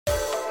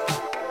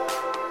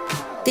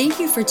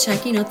Thank you for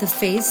checking out the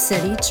Faith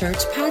City Church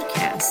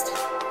podcast.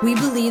 We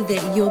believe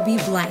that you'll be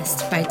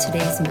blessed by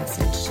today's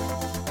message.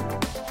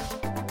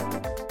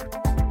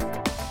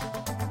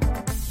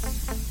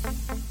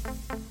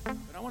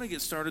 I want to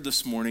get started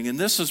this morning, and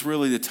this is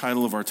really the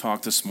title of our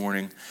talk this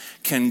morning.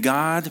 Can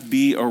God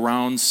be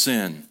around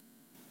sin?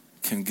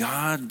 Can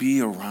God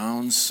be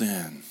around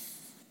sin?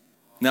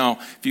 Now,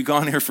 if you've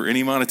gone here for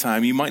any amount of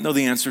time, you might know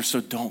the answer, so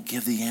don't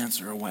give the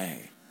answer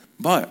away.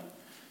 But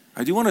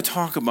I do want to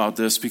talk about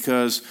this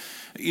because,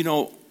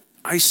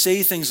 I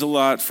say things a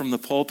lot from the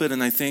pulpit,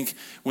 and I think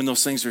when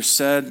those things are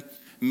said,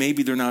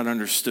 maybe they're not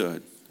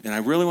understood. And I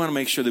really want to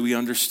make sure that we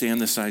understand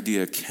this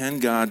idea. Can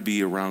God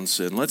be around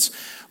sin? Let's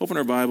open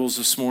our Bibles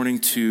this morning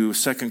to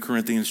 2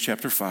 Corinthians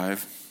chapter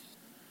 5.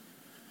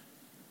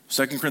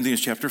 2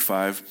 Corinthians chapter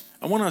 5.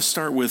 I want to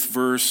start with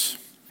verse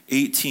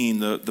 18.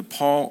 The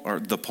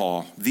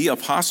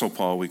Apostle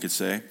Paul, we could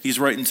say. He's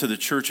writing to the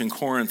church in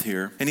Corinth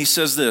here. And he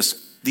says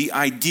this: the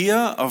idea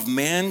of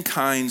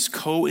mankind's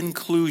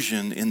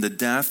co-inclusion in the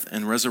death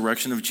and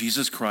resurrection of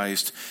Jesus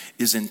Christ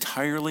is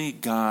entirely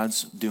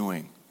God's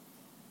doing.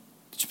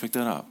 Did you pick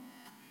that up?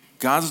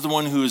 God's the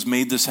one who has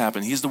made this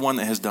happen. He's the one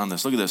that has done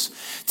this. Look at this.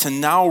 To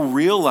now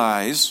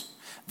realize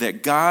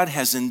that God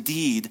has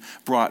indeed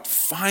brought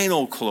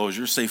final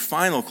closure, say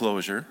final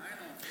closure,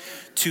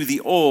 to the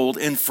old,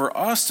 and for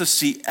us to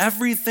see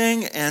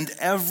everything and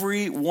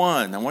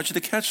everyone. I want you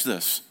to catch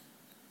this.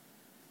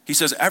 He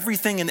says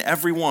everything and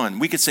everyone.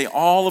 We could say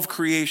all of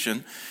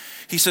creation.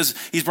 He says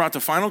he's brought to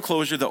final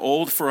closure the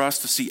old for us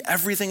to see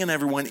everything and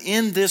everyone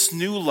in this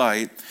new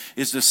light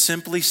is to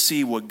simply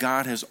see what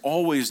God has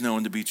always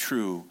known to be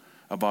true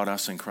about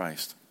us in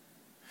Christ.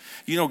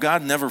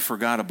 God never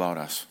forgot about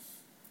us.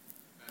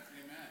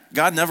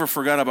 God never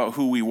forgot about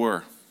who we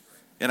were.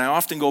 And I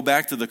often go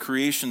back to the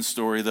creation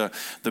story,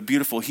 the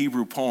beautiful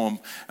Hebrew poem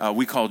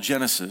we call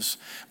Genesis.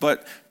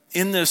 But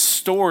in this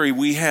story,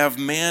 we have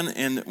man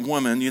and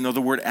woman.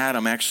 The word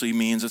Adam actually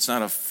means, it's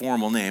not a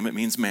formal name, it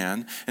means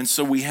man. And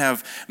so we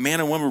have man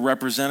and woman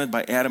represented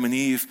by Adam and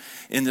Eve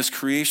in this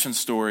creation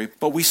story.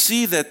 But we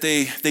see that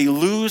they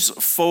lose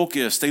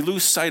focus, they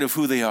lose sight of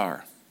who they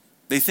are.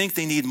 They think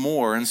they need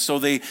more, and so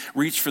they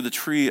reach for the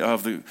tree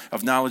of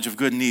knowledge of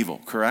good and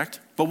evil, correct?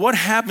 But what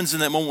happens in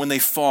that moment when they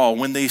fall,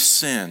 when they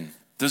sin?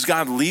 Does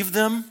God leave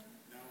them?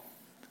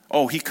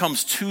 Oh, he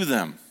comes to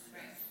them.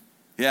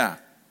 Yeah.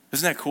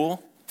 Isn't that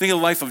cool? Think of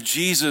the life of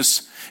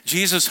Jesus.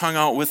 Jesus hung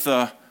out with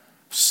the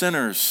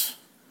sinners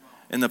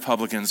and the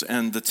publicans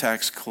and the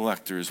tax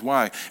collectors.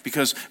 Why?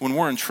 Because when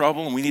we're in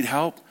trouble and we need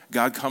help,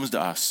 God comes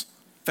to us.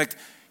 In fact,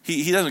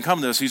 he doesn't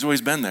come to us. He's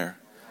always been there.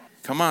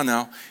 Come on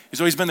now.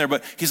 He's always been there,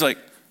 but he's like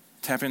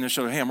tapping on their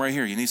shoulder. Hey, I'm right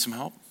here. You need some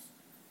help?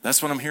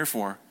 That's what I'm here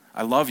for.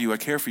 I love you. I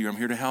care for you. I'm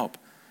here to help.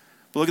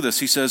 But look at this.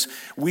 He says,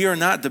 we are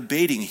not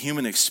debating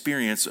human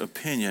experience,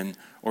 opinion,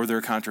 or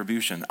their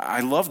contribution.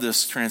 I love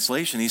this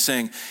translation. He's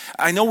saying,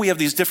 I know we have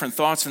these different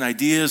thoughts and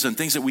ideas and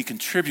things that we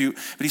contribute,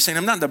 but he's saying,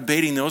 I'm not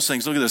debating those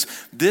things. Look at this.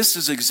 This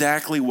is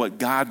exactly what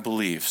God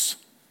believes.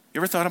 You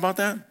ever thought about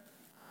that?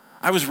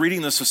 I was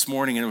reading this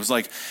morning, and it was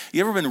like,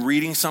 you ever been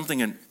reading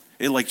something and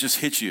it just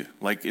hits you?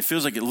 Like, it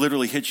feels like it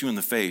literally hits you in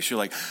the face. You're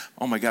like,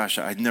 oh my gosh,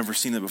 I'd never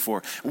seen that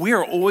before. We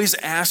are always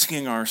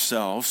asking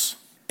ourselves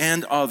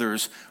and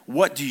others,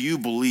 what do you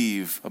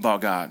believe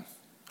about God?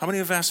 How many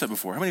have asked that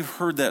before? How many have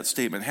heard that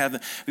statement?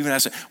 Have even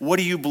asked it? What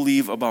do you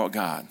believe about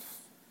God?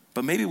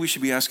 But maybe we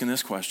should be asking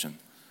this question.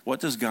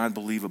 What does God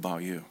believe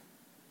about you?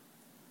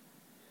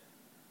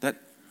 That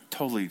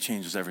totally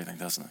changes everything,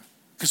 doesn't it?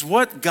 Because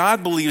what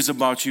God believes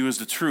about you is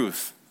the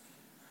truth.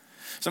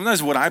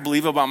 Sometimes what I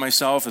believe about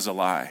myself is a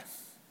lie.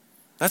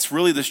 That's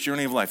really this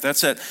journey of life. That's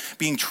that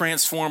being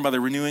transformed by the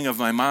renewing of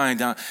my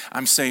mind.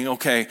 I'm saying,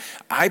 okay,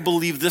 I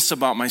believe this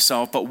about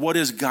myself, but what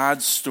is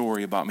God's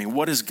story about me?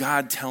 What is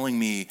God telling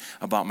me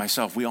about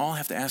myself? We all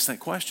have to ask that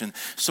question.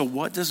 So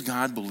what does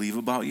God believe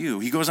about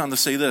you? He goes on to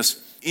say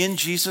this: in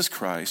Jesus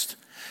Christ,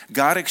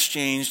 God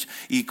exchanged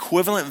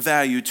equivalent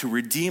value to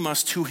redeem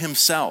us to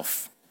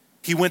himself.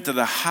 He went to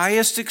the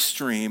highest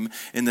extreme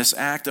in this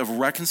act of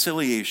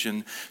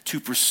reconciliation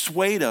to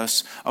persuade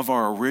us of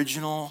our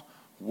original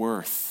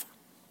worth.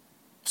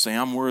 Say,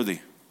 I'm worthy.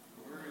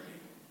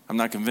 I'm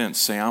not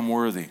convinced. Say, I'm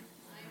worthy.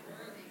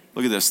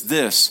 Look at this.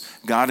 This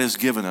God has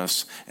given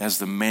us as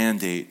the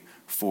mandate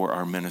for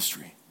our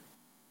ministry.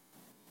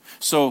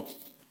 So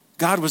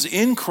God was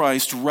in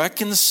Christ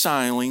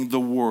reconciling the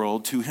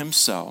world to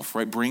himself,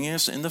 right? Bringing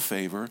us into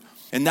favor.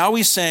 And now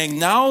he's saying,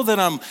 now that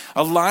I'm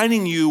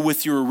aligning you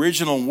with your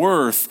original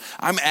worth,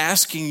 I'm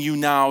asking you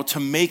now to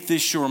make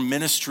this your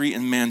ministry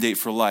and mandate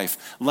for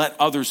life. Let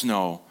others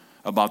know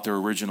about their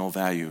original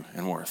value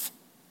and worth.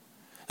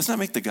 Doesn't that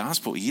make the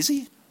gospel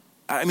easy?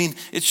 I mean,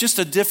 it's just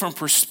a different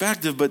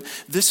perspective, but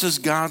this is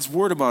God's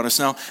word about us.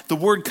 Now, the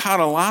word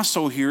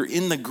katalasso here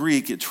in the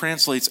Greek, it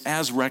translates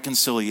as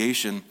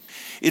reconciliation.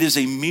 It is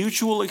a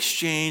mutual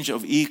exchange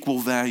of equal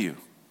value.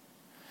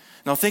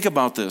 Now think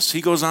about this. He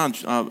goes on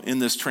in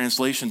this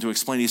translation to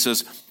explain. He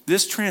says,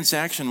 this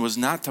transaction was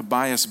not to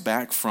buy us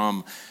back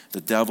from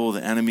the devil,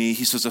 the enemy.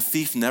 He says, a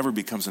thief never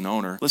becomes an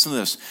owner. Listen to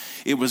this.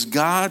 It was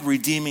God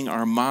redeeming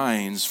our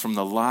minds from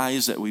the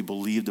lies that we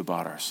believed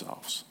about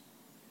ourselves.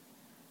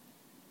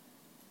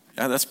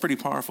 Yeah, that's pretty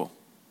powerful.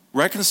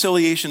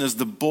 Reconciliation is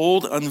the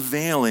bold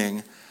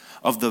unveiling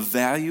of the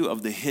value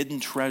of the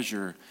hidden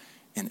treasure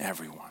in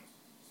everyone.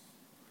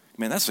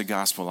 Man, that's the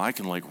gospel I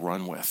can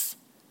run with.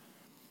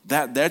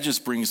 That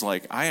just brings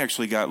I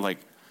actually got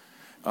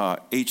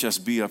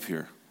HSB up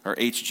here, or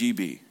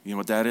HGB. You know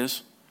what that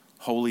is?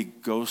 Holy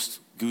Ghost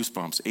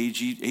Goosebumps,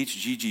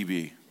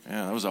 HGGB.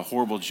 Yeah, that was a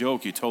horrible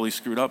joke. You totally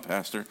screwed up,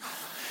 Pastor.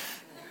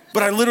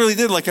 But I literally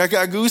did. I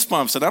got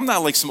goosebumps. And I'm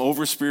not some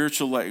over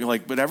spiritual,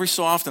 but every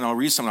so often I'll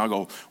read something and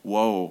I'll go,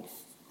 whoa.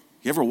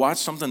 You ever watch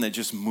something that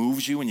just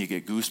moves you and you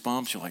get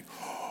goosebumps? You're like,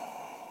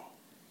 oh.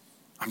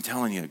 I'm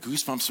telling you,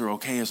 goosebumps are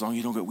okay as long as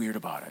you don't get weird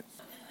about it.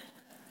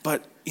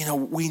 But,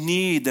 we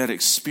need that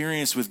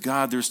experience with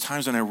God. There's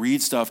times when I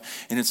read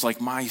stuff and it's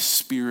like my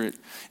spirit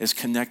is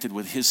connected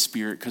with his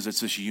spirit because it's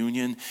this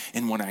union.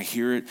 And when I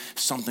hear it,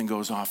 something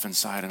goes off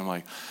inside and I'm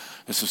like,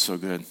 this is so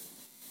good.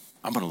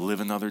 I'm going to live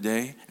another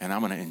day and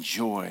I'm going to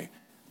enjoy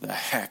the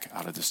heck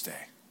out of this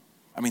day.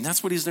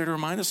 That's what he's there to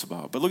remind us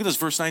about. But look at this,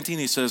 verse 19.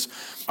 He says,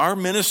 our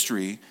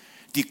ministry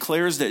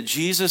declares that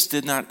Jesus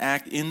did not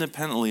act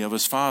independently of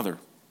his Father.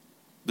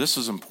 This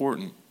is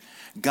important.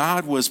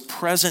 God was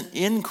present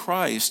in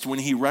Christ when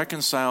he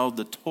reconciled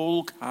the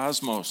total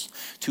cosmos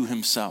to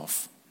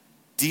himself.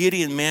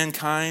 Deity and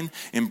mankind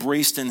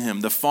embraced in him.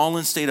 The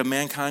fallen state of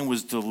mankind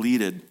was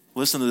deleted.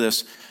 Listen to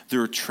this.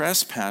 Their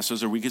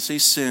trespasses, or we could say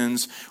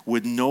sins,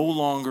 would no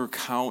longer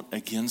count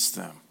against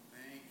them.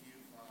 Thank you,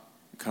 Father.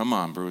 Come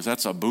on, Bruce.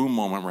 That's a boom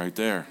moment right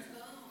there.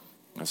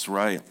 That's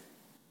right.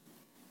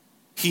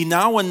 He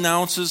now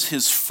announces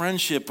his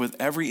friendship with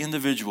every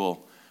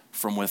individual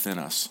from within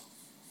us.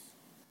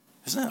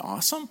 Isn't that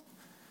awesome?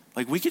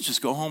 We could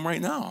just go home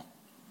right now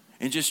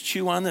and just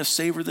chew on this,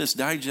 savor this,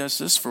 digest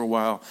this for a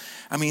while.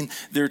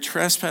 Their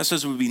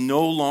trespasses would be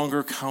no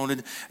longer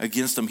counted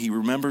against them. He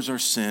remembers our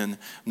sin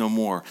no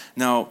more.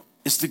 Now,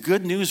 is the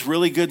good news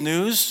really good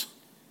news?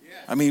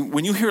 Yes.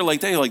 When you hear it like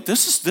that, you're like,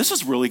 this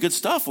is really good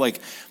stuff.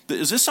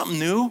 Is this something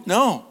new?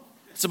 No.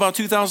 It's about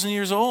 2,000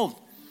 years old.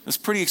 It's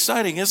pretty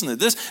exciting, isn't it?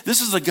 This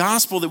is the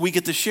gospel that we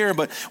get to share,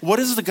 but what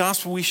is the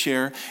gospel we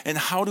share and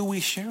how do we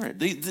share it?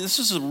 This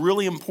is a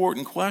really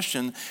important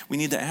question we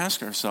need to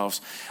ask ourselves.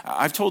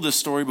 I've told this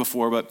story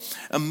before, but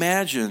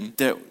imagine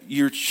that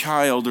your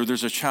child, or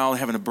there's a child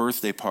having a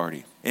birthday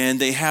party, and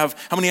how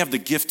many have the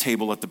gift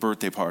table at the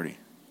birthday party?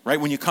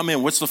 Right? When you come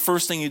in, what's the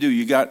first thing you do?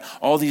 You got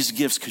all these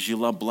gifts because you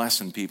love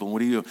blessing people. What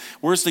do you do?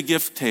 Where's the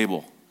gift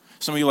table?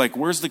 Some of you are like,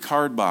 where's the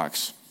card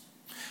box?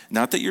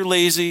 Not that you're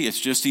lazy,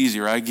 it's just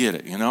easier, I get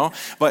it,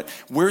 But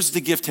where's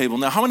the gift table?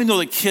 Now, how many know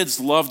that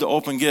kids love to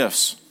open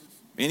gifts?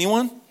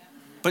 Anyone?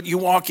 But you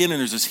walk in and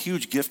there's this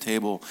huge gift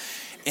table.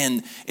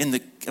 And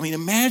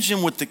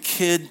imagine what the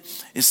kid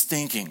is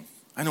thinking.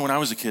 I know when I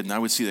was a kid and I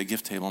would see that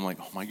gift table, I'm like,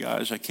 oh my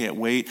gosh, I can't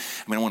wait.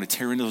 I want to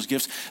tear into those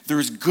gifts.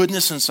 There's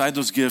goodness inside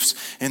those gifts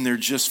and they're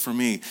just for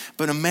me.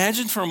 But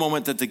imagine for a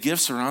moment that the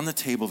gifts are on the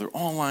table. They're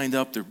all lined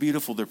up. They're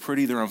beautiful. They're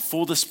pretty. They're on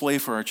full display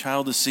for our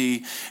child to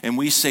see. And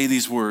we say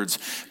these words,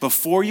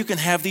 before you can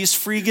have these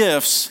free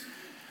gifts,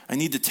 I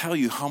need to tell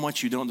you how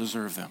much you don't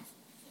deserve them.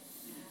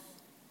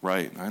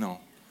 Right, I know.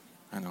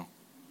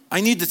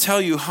 I need to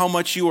tell you how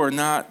much you are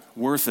not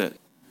worth it.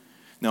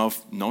 Now,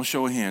 no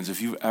show of hands,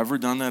 if you've ever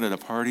done that at a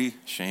party,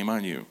 shame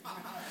on you.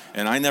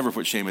 And I never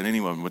put shame on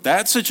anyone. But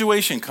that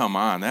situation, come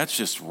on, that's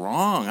just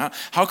wrong.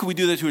 How could we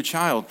do that to a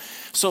child?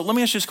 So let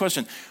me ask you this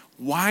question.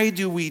 Why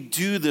do we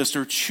do this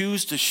or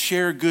choose to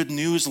share good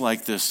news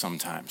like this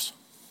sometimes?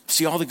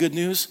 See all the good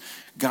news?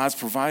 God's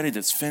provided,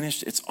 it's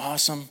finished, it's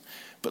awesome.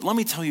 But let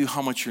me tell you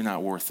how much you're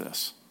not worth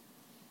this.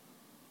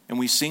 And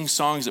we sing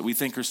songs that we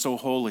think are so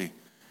holy.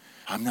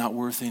 I'm not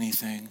worth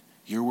anything.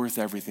 You're worth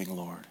everything,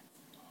 Lord.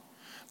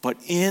 But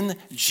in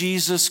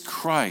Jesus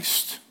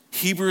Christ,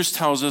 Hebrews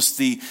tells us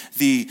the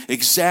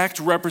exact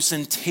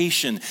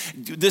representation.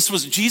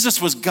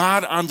 Jesus was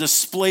God on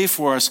display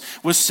for us,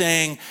 was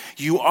saying,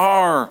 you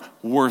are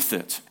worth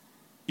it.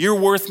 You're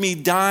worth me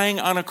dying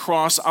on a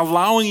cross,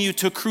 allowing you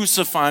to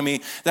crucify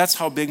me. That's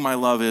how big my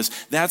love is.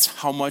 That's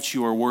how much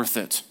you are worth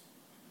it.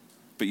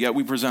 But yet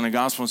we present a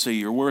gospel and say,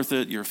 you're worth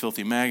it, you're a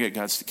filthy maggot,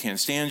 God can't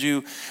stand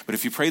you. But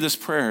if you pray this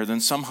prayer, then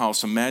somehow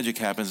some magic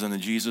happens and then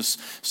Jesus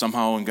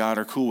somehow and God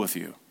are cool with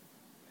you.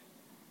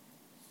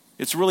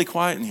 It's really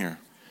quiet in here.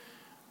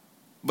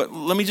 But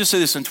let me just say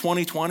this, in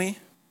 2020,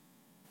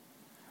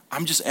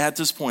 I'm just at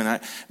this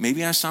point.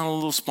 Maybe I sound a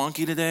little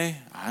spunky today.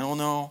 I don't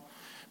know.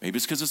 Maybe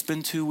it's because it's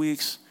been 2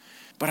 weeks.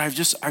 But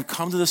I've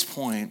come to this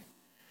point.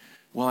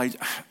 Well, I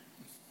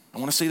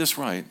want to say this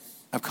right.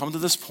 I've come to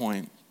this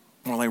point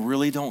where I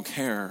really don't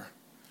care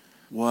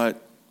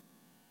what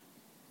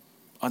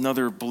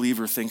another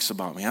believer thinks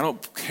about me. I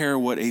don't care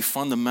what a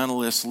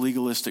fundamentalist,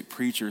 legalistic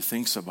preacher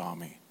thinks about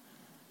me.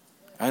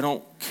 I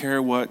don't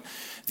care what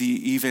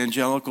the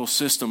evangelical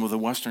system of the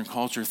Western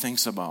culture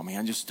thinks about me.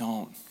 I just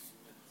don't.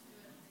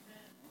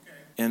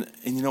 And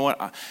you know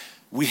what?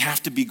 We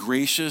have to be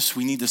gracious.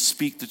 We need to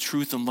speak the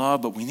truth in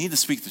love, but we need to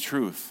speak the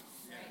truth.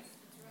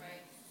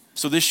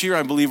 So this year,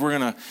 I believe we're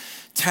going to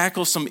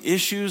tackle some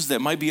issues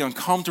that might be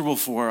uncomfortable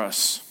for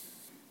us.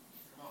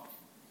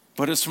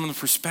 But it's from the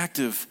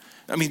perspective.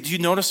 I mean, do you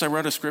notice I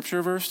read a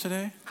scripture verse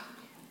today?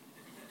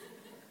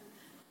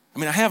 I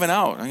mean, I have it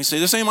out. I can say,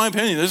 this ain't my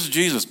opinion. This is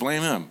Jesus.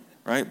 Blame him.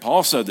 Right?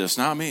 Paul said this,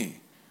 not me.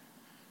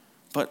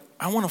 But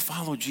I want to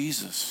follow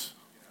Jesus.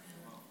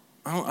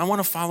 I want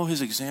to follow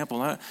his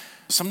example.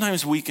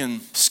 Sometimes we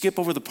can skip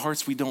over the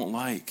parts we don't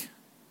like.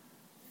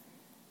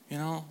 You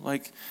know,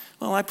 like,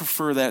 well, I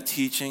prefer that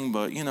teaching,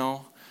 but, you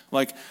know,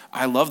 like,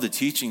 I love the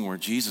teaching where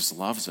Jesus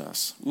loves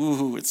us.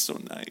 Ooh, it's so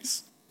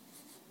nice.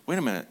 Wait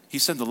a minute. He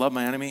said to love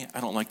my enemy? I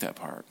don't like that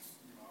part.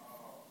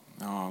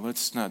 No,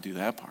 let's not do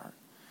that part.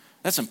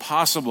 That's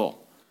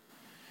impossible.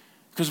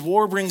 Because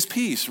war brings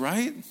peace,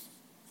 right?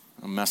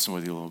 I'm messing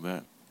with you a little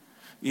bit.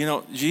 You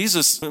know,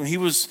 Jesus, when he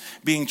was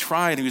being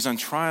tried, he was on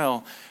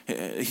trial,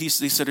 he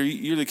said,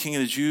 you're the king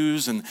of the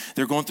Jews, and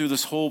they're going through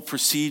this whole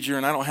procedure,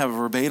 and I don't have a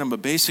verbatim,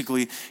 but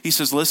basically, he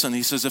says, listen,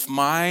 he says, if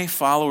my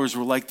followers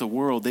were like the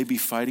world, they'd be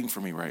fighting for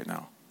me right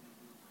now.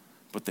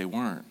 But they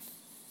weren't.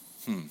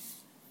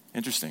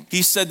 Interesting.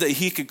 He said that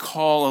he could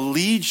call a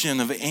legion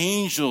of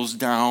angels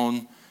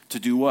down to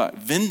do what?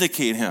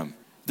 Vindicate him.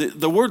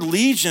 The word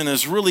legion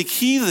is really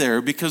key there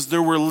because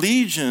there were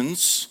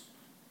legions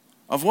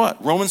of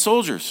what? Roman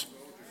soldiers.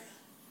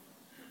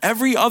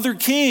 Every other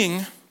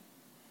king,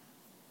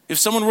 if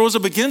someone rose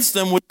up against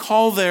them, would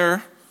call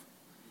their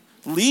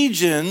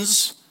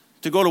legions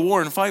to go to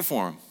war and fight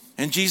for him.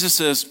 And Jesus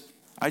says,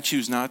 I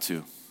choose not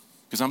to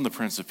because I'm the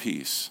Prince of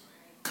Peace.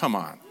 Come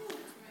on.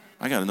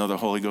 I got another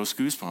Holy Ghost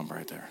goosebump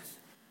right there.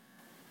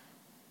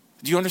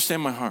 Do you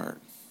understand my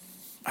heart?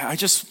 I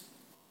just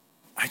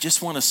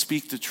want to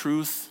speak the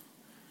truth.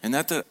 And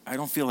not that I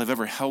don't feel I've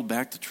ever held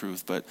back the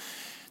truth, but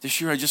this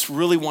year I just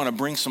really want to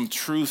bring some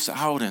truths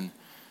out. And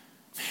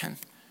man,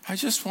 I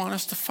just want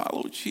us to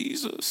follow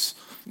Jesus,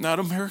 not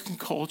American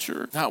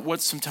culture, not what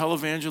some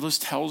televangelist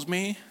tells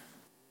me.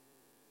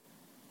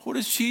 What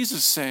does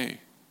Jesus say?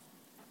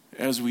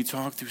 As we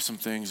talk through some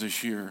things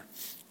this year,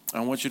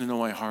 I want you to know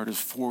my heart is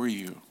for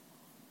you.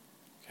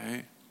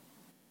 Okay?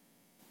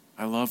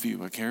 I love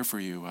you. I care for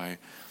you.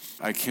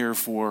 I care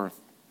for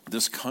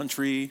this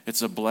country.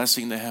 It's a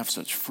blessing to have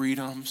such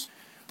freedoms.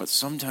 But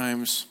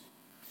sometimes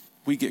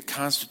we get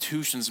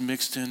constitutions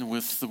mixed in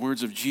with the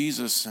words of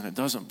Jesus, and it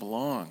doesn't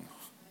belong.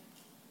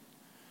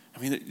 I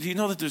mean, do you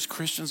know that there's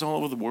Christians all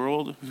over the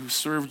world who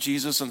serve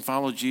Jesus and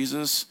follow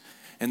Jesus,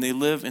 and they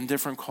live in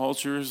different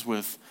cultures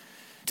with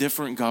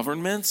different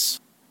governments?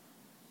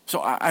 So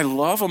I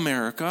love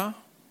America.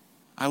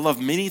 I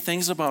love many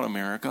things about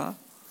America.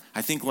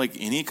 I think like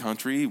any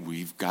country,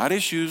 we've got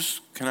issues.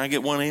 Can I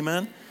get one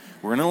amen?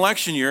 We're in an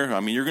election year.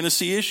 I mean, you're going to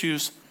see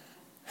issues.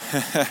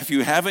 If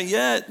you haven't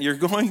yet, you're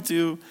going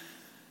to.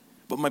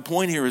 But my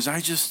point here is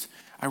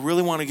I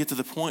really want to get to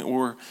the point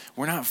where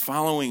we're not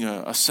following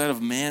a set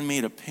of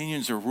man-made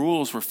opinions or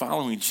rules. We're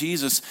following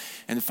Jesus.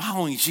 And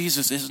following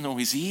Jesus isn't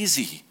always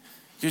easy.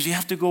 Because you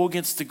have to go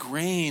against the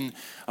grain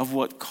of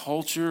what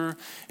culture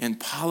and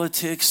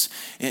politics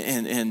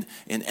and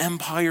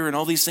empire and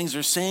all these things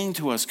are saying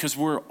to us. Because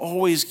we're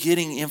always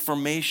getting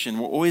information.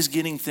 We're always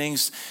getting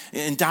things,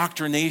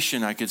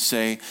 indoctrination, I could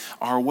say,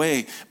 our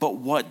way. But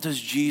what does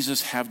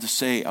Jesus have to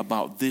say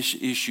about this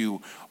issue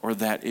or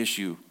that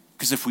issue?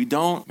 Because if we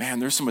don't,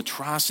 man, there's some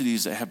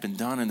atrocities that have been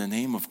done in the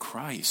name of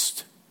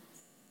Christ.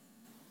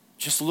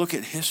 Just look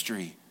at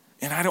history.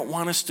 And I don't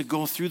want us to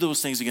go through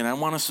those things again. I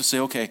want us to say,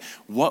 okay,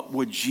 what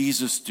would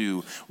Jesus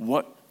do?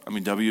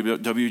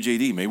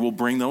 WJD, maybe we'll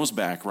bring those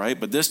back, right?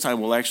 But this time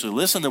we'll actually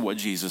listen to what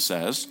Jesus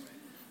says,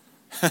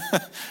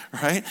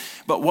 right?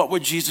 But what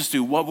would Jesus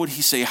do? What would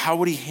he say? How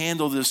would he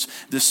handle this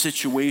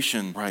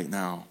situation right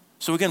now?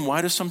 So again,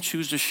 why do some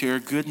choose to share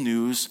good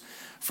news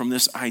from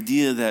this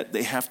idea that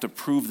they have to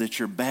prove that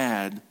you're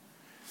bad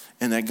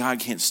and that God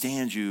can't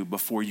stand you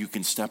before you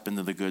can step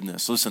into the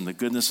goodness? Listen, the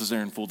goodness is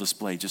there in full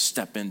display. Just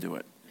step into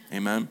it.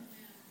 Amen?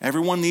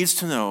 Everyone needs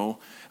to know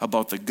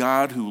about the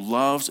God who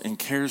loves and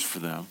cares for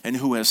them and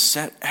who has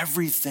set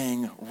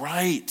everything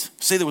right.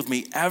 Say that with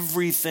me,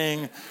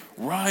 everything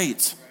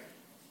right.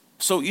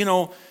 So, you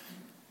know,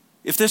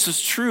 if this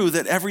is true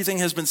that everything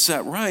has been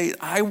set right,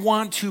 I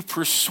want to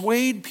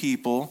persuade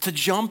people to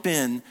jump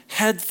in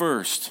head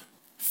first,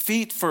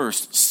 feet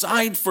first,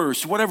 side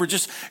first, whatever.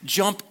 Just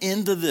jump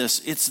into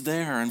this. It's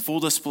there in full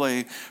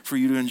display for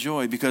you to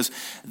enjoy because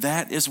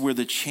that is where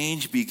the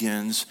change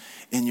begins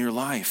in your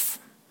life.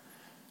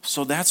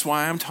 So that's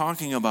why I'm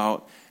talking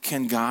about,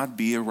 can God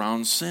be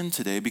around sin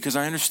today? Because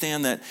I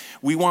understand that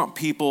we want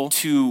people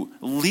to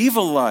leave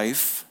a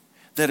life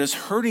that is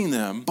hurting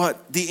them,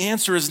 but the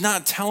answer is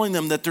not telling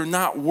them that they're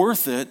not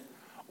worth it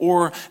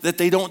or that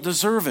they don't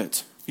deserve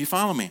it. You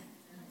follow me?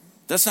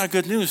 That's not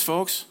good news,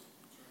 folks.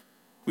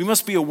 We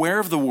must be aware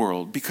of the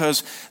world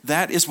because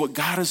that is what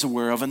God is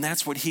aware of and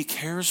that's what he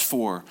cares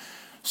for.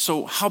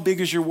 So how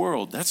big is your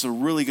world? That's a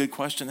really good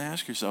question to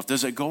ask yourself.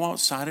 Does it go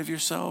outside of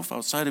yourself,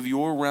 outside of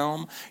your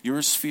realm,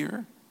 your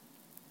sphere?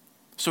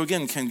 So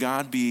again, can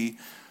God be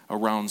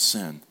around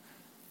sin?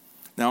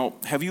 Now,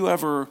 have you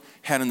ever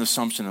had an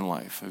assumption in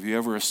life? Have you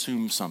ever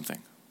assumed something?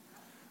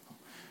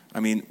 I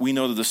mean, we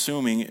know that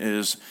assuming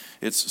it's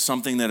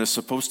something that is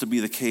supposed to be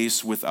the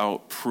case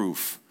without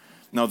proof.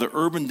 Now, the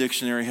Urban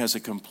Dictionary has a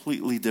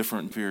completely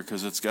different fear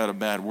because it's got a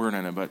bad word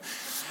in it, but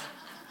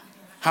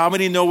how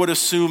many know what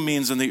assume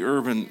means in the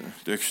Urban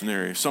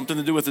Dictionary? Something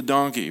to do with a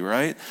donkey,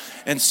 right?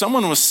 And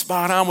someone was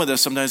spot on with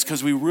us sometimes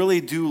because we really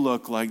do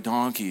look like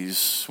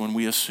donkeys when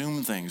we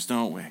assume things,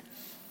 don't we?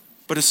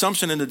 But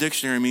assumption in the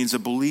dictionary means a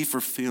belief or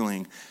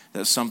feeling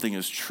that something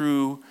is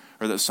true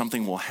or that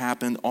something will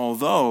happen,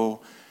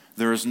 although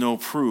there is no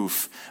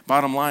proof.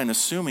 Bottom line,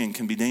 assuming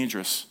can be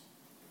dangerous.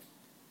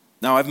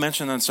 Now, I've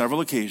mentioned on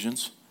several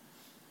occasions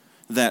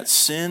that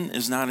sin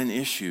is not an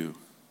issue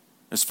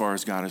as far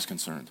as God is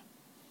concerned.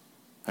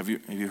 Have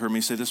you heard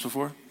me say this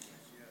before?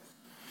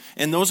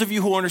 And those of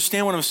you who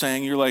understand what I'm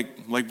saying, you're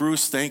like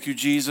Bruce, thank you,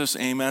 Jesus,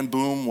 amen,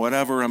 boom,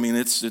 whatever. I mean,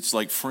 it's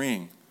like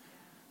freeing.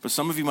 But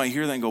some of you might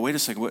hear that and go, wait a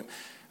second, what?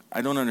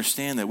 I don't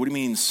understand that. What do you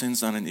mean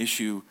sin's not an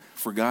issue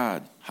for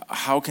God?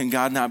 How can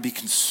God not be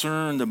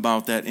concerned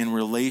about that in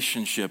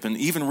relationship? And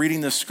even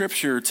reading the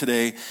scripture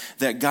today,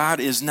 that God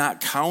is not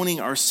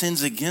counting our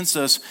sins against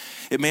us,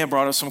 it may have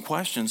brought us some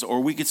questions, or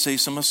we could say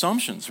some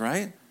assumptions,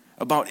 right?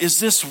 About, is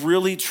this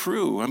really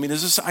true? I mean,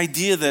 is this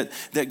idea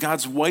that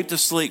God's wiped the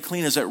slate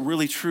clean, is that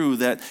really true?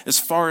 That as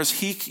far as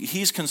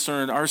he's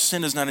concerned, our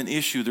sin is not an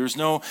issue. There's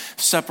no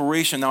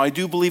separation. Now, I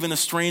do believe in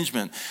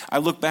estrangement. I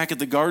look back at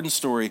the garden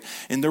story,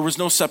 and there was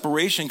no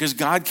separation because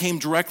God came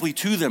directly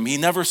to them. He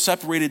never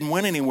separated and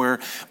went anywhere.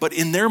 But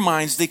in their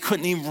minds, they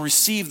couldn't even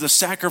receive the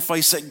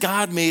sacrifice that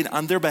God made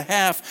on their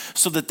behalf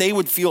so that they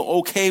would feel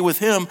okay with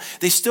him.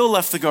 They still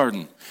left the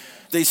garden.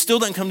 They still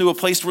didn't come to a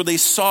place where they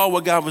saw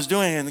what God was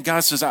doing. And God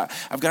says,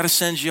 I've got to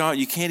send you out.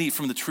 You can't eat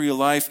from the tree of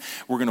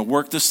life. We're going to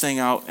work this thing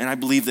out. And I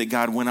believe that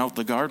God went out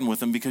the garden with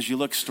them because you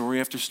look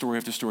story after story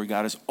after story.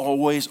 God is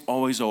always,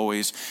 always,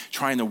 always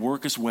trying to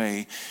work his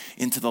way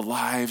into the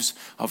lives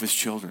of his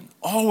children.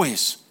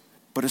 Always.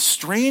 But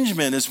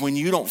estrangement is when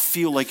you don't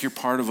feel like you're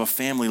part of a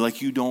family,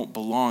 like you don't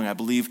belong. I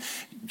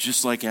believe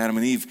just like Adam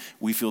and Eve,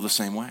 we feel the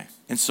same way.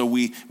 And so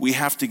we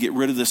have to get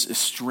rid of this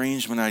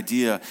estrangement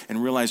idea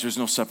and realize there's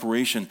no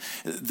separation.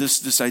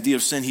 This idea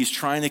of sin, he's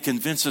trying to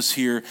convince us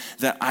here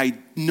that I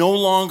no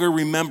longer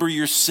remember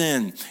your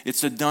sin.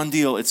 It's a done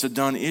deal. It's a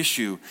done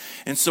issue.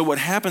 And so what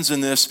happens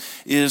in this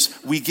is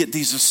we get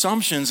these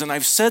assumptions, and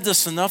I've said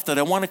this enough that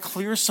I want to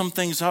clear some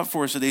things up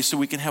for us today so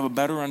we can have a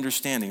better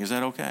understanding. Is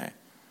that okay?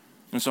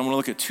 And so I'm going to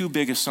look at two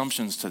big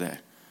assumptions today.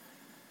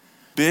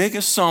 Big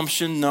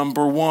assumption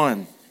number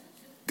one,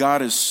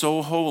 God is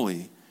so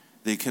holy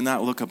they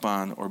cannot look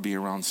upon or be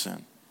around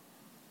sin.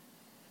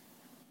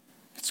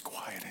 It's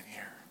quiet in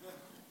here.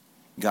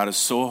 God is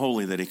so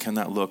holy that he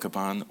cannot look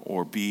upon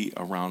or be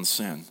around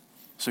sin.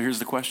 So here's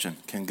the question.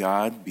 Can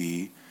God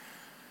be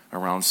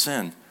around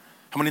sin?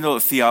 How many know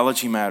that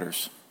theology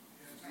matters?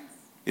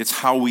 It's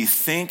how we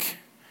think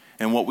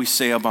and what we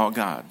say about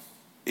God.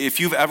 If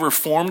you've ever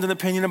formed an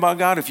opinion about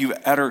God, if you've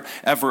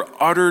ever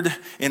uttered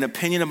an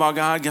opinion about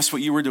God, guess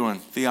what you were doing?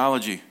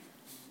 Theology.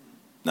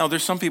 Now,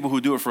 there's some people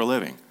who do it for a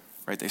living,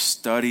 right? They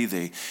study,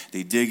 they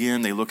dig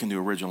in, they look into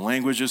original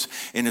languages,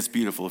 and it's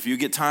beautiful. If you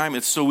get time,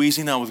 it's so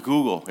easy now with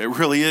Google. It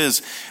really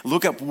is.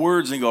 Look up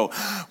words and go,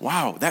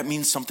 wow, that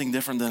means something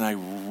different than I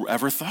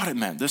ever thought it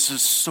meant. This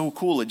is so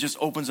cool. It just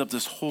opens up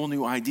this whole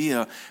new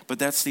idea, but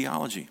that's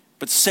theology.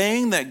 But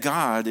saying that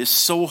God is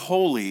so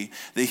holy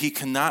that he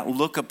cannot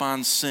look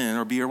upon sin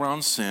or be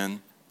around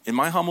sin, in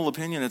my humble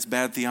opinion, it's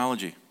bad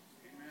theology.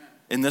 Amen.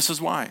 And this is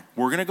why.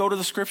 We're going to go to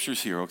the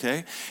scriptures here,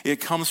 okay?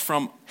 It comes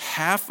from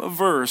half a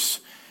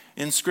verse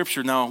in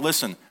scripture. Now,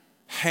 listen,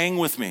 hang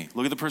with me.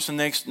 Look at the person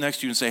next to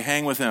you and say,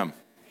 hang with him.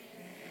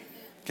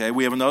 Okay,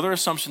 we have another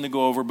assumption to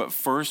go over, but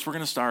first we're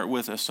going to start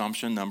with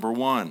assumption number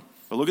one.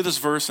 But look at this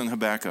verse in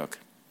Habakkuk,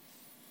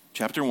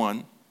 chapter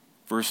 1,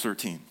 verse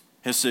 13.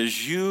 It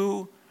says,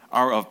 you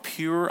are of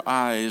purer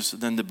eyes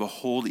than to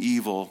behold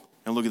evil,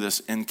 and look at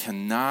this, and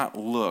cannot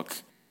look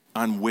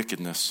on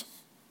wickedness.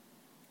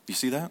 You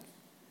see that?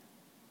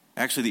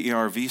 Actually, the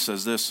ERV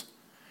says this,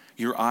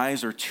 your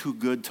eyes are too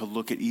good to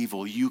look at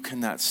evil. You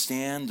cannot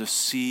stand to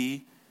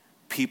see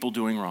people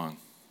doing wrong.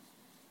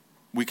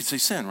 We could say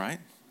sin, right?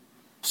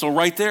 So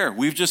right there,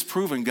 we've just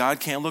proven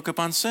God can't look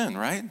upon sin,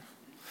 right?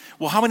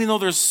 Well, how many know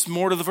there's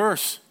more to the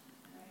verse?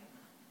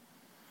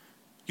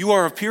 You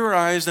are of purer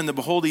eyes than to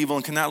behold evil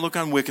and cannot look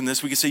on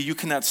wickedness. We can say you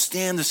cannot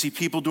stand to see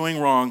people doing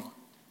wrong.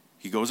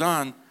 He goes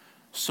on,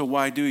 so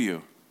why do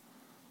you?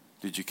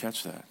 Did you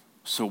catch that?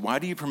 So why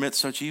do you permit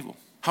such evil?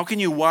 How can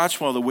you watch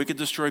while the wicked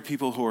destroy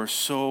people who are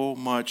so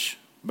much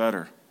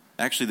better?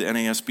 Actually, the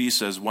NASB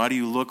says, why do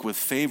you look with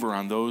favor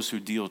on those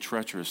who deal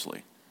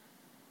treacherously?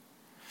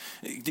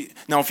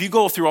 Now, if you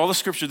go through all the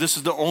scripture, this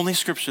is the only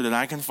scripture that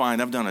I can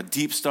find, I've done a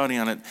deep study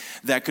on it,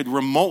 that could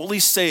remotely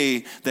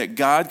say that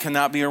God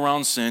cannot be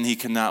around sin, he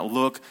cannot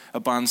look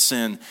upon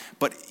sin,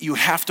 but you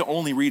have to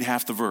only read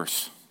half the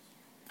verse.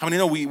 How many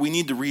know we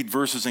need to read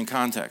verses in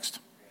context?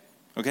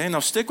 Okay, now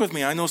stick with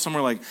me. I know some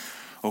are like,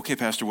 okay,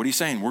 Pastor, what are you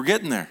saying? We're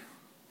getting there.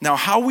 Now,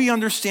 how we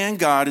understand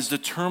God is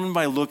determined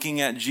by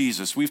looking at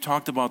Jesus. We've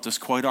talked about this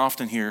quite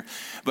often here,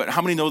 but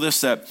how many know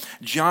this, that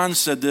John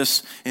said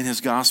this in his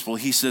gospel?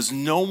 He says,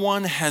 no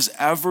one has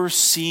ever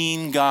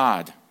seen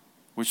God,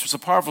 which was a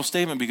powerful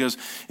statement because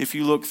if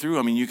you look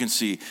through, you can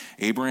see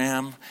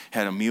Abraham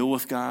had a meal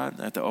with God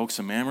at the Oaks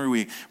of Mamre.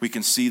 We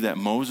can see that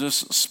Moses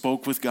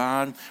spoke with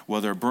God,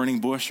 whether a burning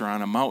bush or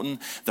on a mountain.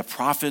 The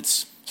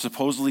prophets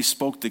supposedly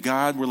spoke to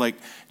God. We're like,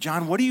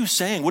 John, what are you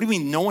saying? What do you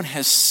mean no one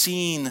has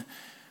seen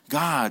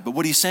God? But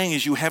what he's saying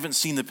is you haven't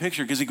seen the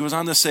picture, because he goes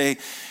on to say,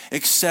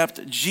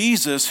 except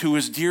Jesus, who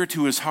is dear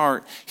to his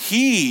heart,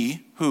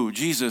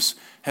 Jesus,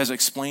 has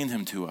explained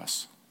him to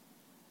us.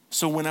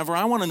 So whenever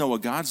I want to know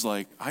what God's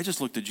like, I just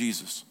look to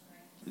Jesus.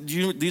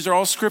 These are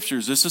all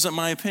scriptures. This isn't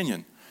my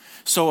opinion.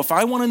 So if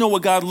I want to know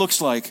what God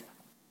looks like,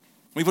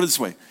 let me put it this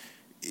way.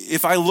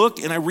 If I look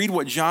and I read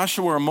what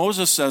Joshua or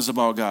Moses says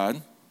about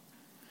God,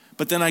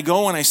 but then I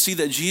go and I see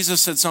that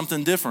Jesus said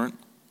something different,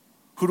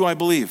 who do I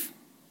believe?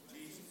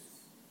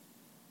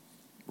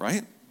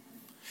 Right?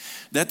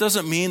 That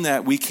doesn't mean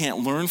that we can't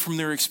learn from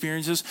their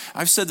experiences.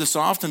 I've said this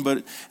often,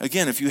 but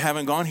again, if you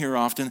haven't gone here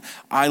often,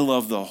 I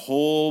love the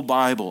whole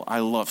Bible. I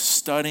love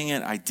studying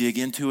it. I dig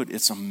into it.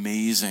 It's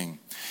amazing.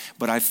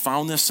 But I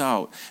found this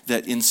out,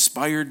 that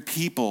inspired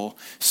people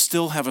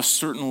still have a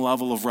certain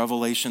level of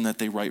revelation that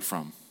they write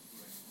from.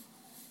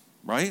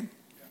 Right?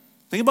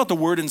 Think about the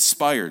word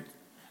inspired.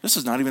 This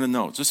is not even in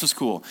notes. This is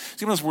cool.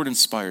 Think about this word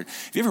inspired.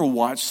 Have you ever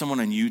watched someone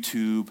on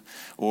YouTube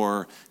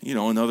or,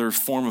 another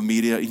form of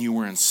media and you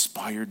were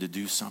inspired to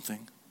do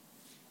something?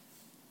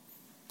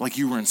 Like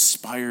you were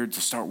inspired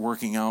to start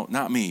working out?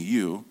 Not me,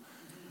 you.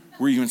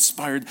 Were you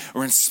inspired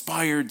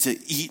to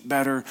eat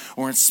better,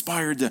 or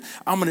inspired to,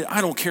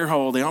 I don't care how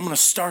old they are, I'm going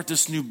to start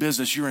this new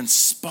business? You're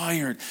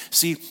inspired.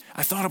 See,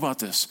 I thought about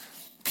this.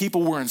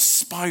 People were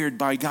inspired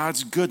by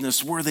God's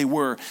goodness where they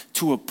were,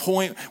 to a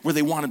point where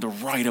they wanted to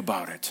write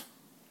about it.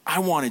 I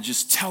want to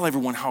just tell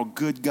everyone how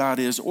good God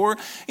is, or,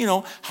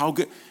 how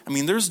good.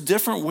 There's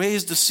different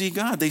ways to see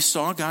God. They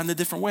saw God in a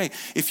different way.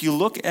 If you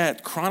look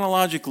at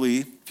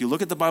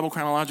the Bible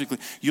chronologically,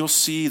 you'll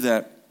see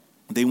that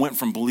they went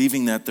from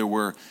believing that there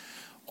were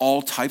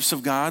all types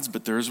of gods,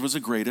 but theirs was the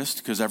greatest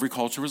because every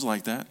culture was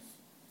like that,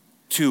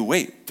 to,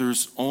 wait,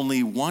 there's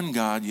only one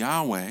God,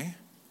 Yahweh,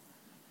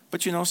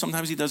 but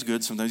sometimes he does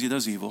good, sometimes he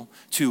does evil,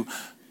 to,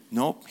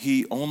 nope,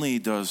 he only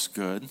does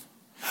good,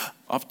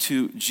 up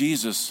to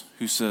Jesus,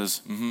 who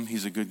says,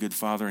 he's a good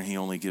father and he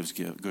only gives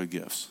good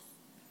gifts. Do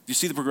you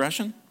see the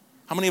progression?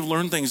 How many have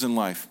learned things in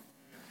life?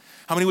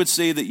 How many would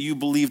say that you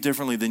believe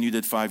differently than you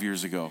did 5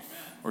 years ago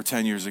or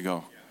 10 years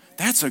ago?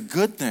 That's a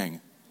good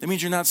thing. That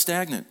means you're not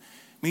stagnant.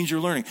 It means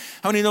you're learning.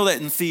 How many know that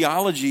in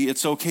theology,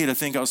 it's okay to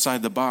think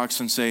outside the box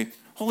and say,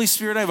 Holy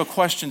Spirit, I have a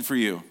question for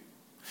you.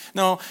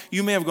 Now,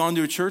 you may have gone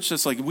to a church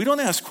that's like, we don't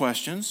ask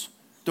questions.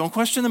 Don't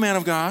question the man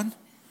of God.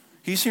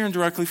 He's hearing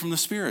directly from the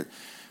Spirit.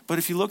 But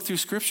if you look through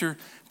Scripture,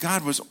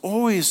 God was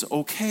always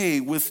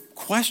okay with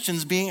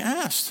questions being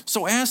asked.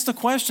 So ask the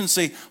question,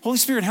 say, Holy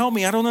Spirit, help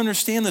me. I don't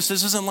understand this.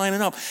 This isn't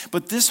lining up.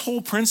 But this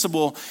whole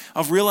principle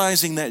of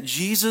realizing that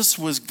Jesus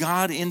was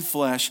God in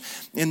flesh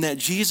and that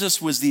Jesus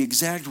was the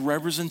exact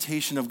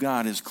representation of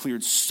God has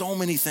cleared so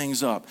many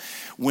things up.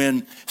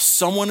 When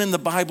someone in the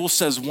Bible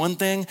says one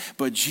thing,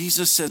 but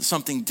Jesus said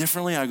something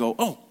differently, I go,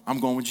 oh, I'm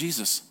going with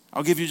Jesus.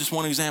 I'll give you just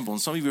one example.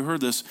 And some of you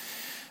heard this,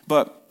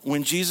 but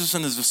when Jesus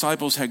and his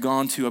disciples had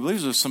gone to, I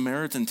believe it was a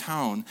Samaritan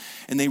town,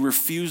 and they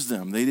refused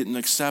them. They didn't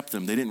accept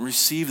them. They didn't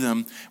receive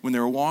them. When they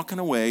were walking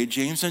away,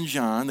 James and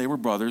John, they were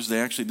brothers.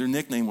 Their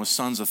nickname was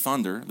Sons of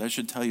Thunder. That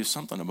should tell you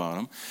something about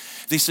them.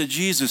 They said,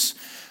 Jesus,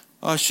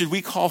 should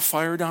we call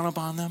fire down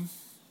upon them?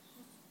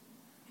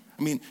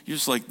 You're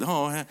just like,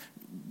 oh,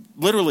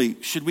 literally,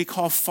 should we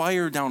call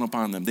fire down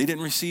upon them? They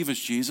didn't receive us,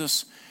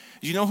 Jesus.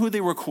 Do you know who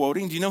they were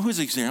quoting? Do you know whose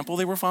example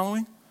they were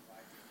following?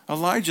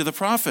 Elijah the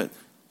prophet,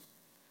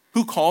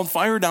 who called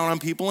fire down on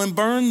people and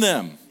burned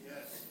them.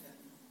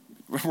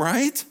 Yes.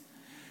 Right?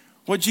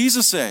 What'd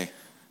Jesus say?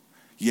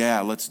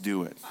 Yeah, let's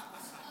do it.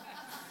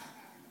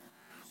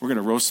 We're going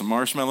to roast some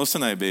marshmallows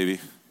tonight, baby.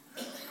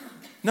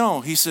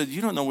 No, he said,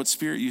 you don't know what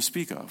spirit you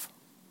speak of.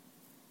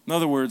 In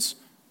other words,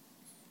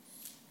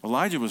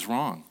 Elijah was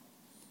wrong.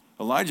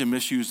 Elijah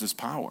misused his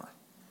power.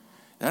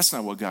 That's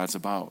not what God's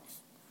about.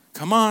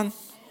 Come on.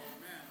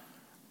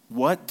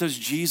 What does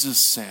Jesus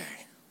say?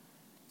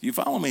 Do you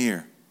follow me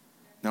here?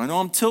 Now, I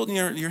know I'm tilting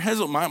your heads.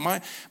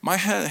 My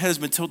head has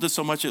been tilted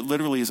so much it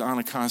literally is on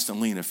a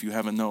constant lean, if you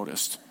haven't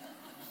noticed.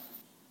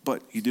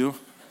 But you do?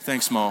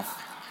 Thanks, Mo.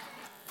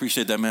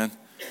 Appreciate that, man.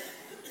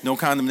 No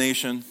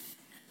condemnation.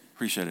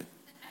 Appreciate it.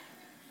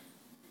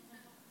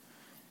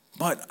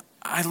 But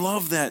I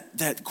love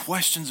that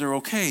questions are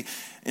okay.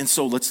 And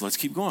so let's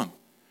keep going.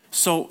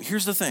 So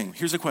here's the thing.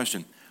 Here's the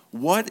question.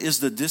 What is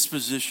the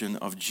disposition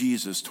of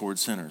Jesus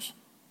towards sinners?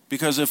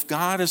 Because if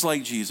God is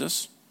like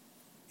Jesus,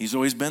 he's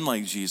always been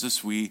like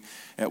Jesus. We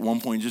at one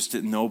point just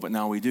didn't know, but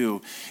now we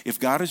do. If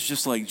God is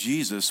just like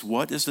Jesus,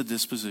 what is the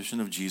disposition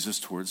of Jesus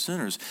towards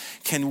sinners?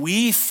 Can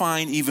we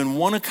find even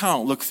one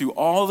account, look through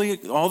all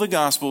the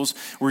Gospels,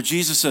 where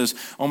Jesus says,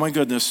 oh my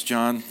goodness,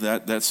 John,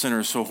 that sinner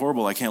is so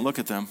horrible, I can't look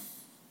at them.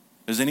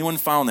 Has anyone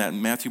found that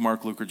in Matthew,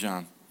 Mark, Luke, or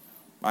John?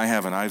 I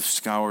haven't. I've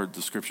scoured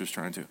the scriptures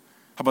trying to.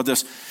 How about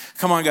this?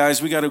 Come on,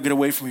 guys, we got to get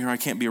away from here. I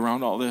can't be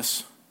around all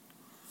this.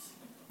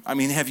 I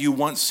mean, have you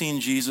once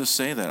seen Jesus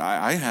say that?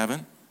 I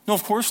haven't. No,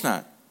 of course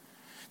not.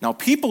 Now,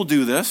 people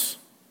do this.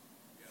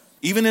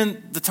 Even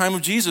in the time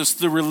of Jesus,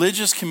 the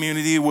religious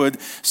community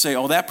would say,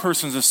 oh, that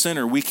person's a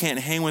sinner. We can't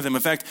hang with him.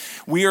 In fact,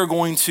 we are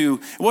going to,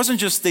 it wasn't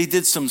just they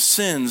did some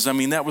sins. I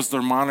mean, that was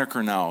their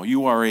moniker now.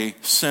 You are a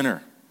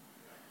sinner,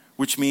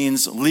 which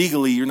means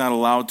legally you're not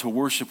allowed to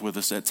worship with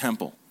us at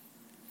temple.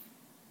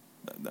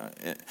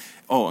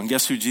 Oh, and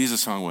guess who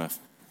Jesus hung with?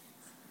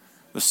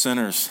 The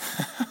sinners.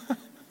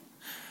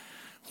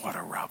 What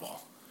a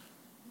rebel.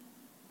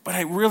 But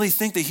I really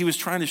think that he was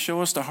trying to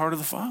show us the heart of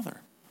the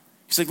Father.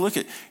 He's like, look,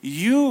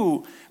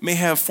 you may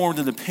have formed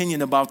an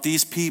opinion about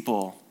these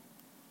people,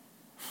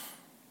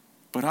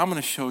 but I'm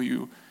going to show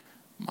you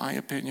my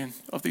opinion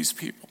of these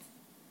people.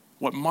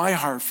 What my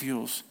heart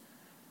feels.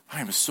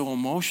 I am so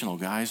emotional,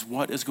 guys.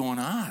 What is going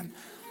on?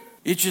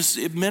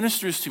 It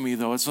ministers to me,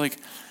 though. It's like,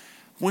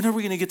 when are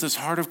we going to get this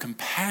heart of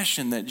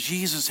compassion that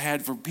Jesus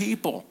had for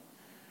people?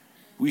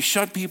 We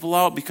shut people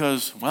out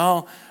because,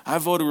 well, I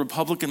voted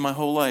Republican my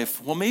whole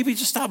life. Well, maybe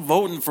just stop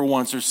voting for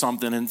once or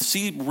something and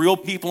see real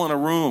people in a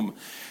room.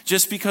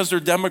 Just because they're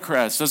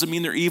Democrats doesn't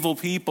mean they're evil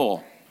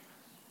people.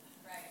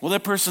 Well,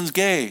 that person's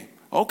gay.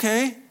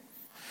 Okay.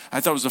 I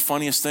thought it was the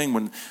funniest thing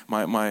when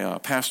my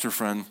pastor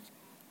friend,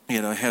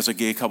 has a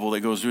gay couple that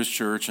goes to his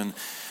church, and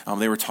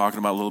they were talking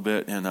about it a little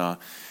bit,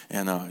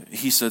 and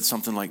he said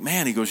something like,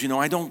 man, he goes,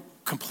 I don't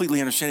completely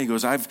understand. He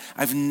goes,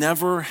 I've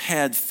never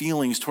had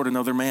feelings toward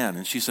another man.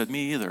 And she said,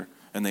 me either.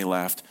 And they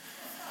laughed.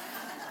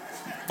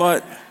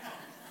 But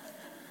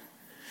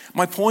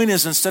my point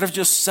is, instead of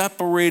just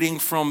separating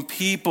from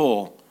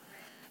people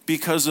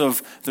because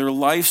of their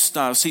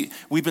lifestyle, see,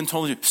 we've been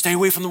told, stay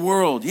away from the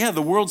world. Yeah,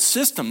 the world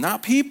system,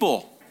 not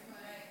people.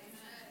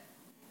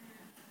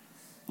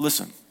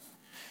 Listen,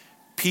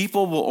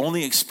 people will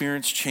only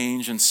experience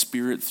change in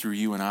spirit through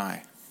you and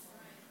I.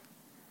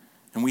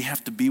 And we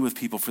have to be with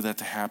people for that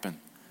to happen.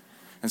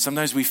 And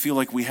sometimes we feel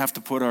like we have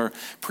to put our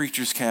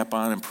preacher's cap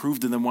on and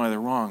prove to them why they're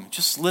wrong.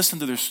 Just listen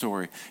to their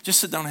story. Just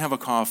sit down and have a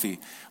coffee.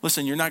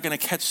 Listen, you're not going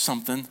to catch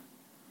something.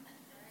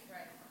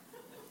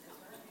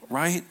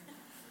 Right?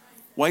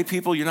 White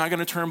people, you're not going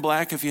to turn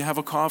black if you have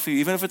a coffee,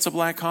 even if it's a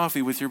black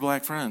coffee with your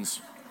black friends.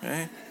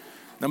 Okay?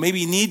 Now maybe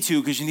you need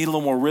to because you need a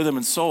little more rhythm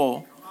and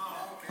soul.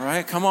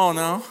 Right? Come on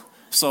now.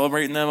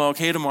 Celebrating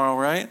MLK tomorrow,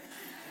 right?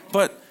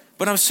 But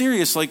I'm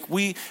serious, like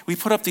we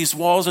put up these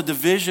walls of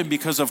division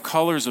because of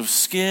colors of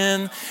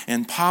skin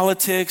and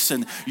politics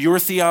and your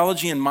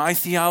theology and my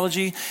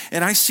theology.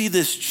 And I see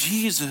this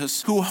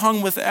Jesus who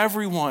hung with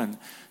everyone,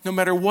 no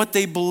matter what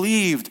they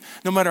believed,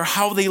 no matter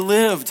how they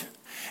lived.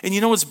 And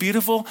you know what's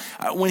beautiful?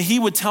 When he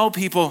would tell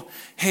people,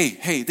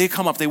 hey, they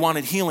come up, they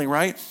wanted healing,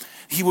 right?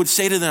 He would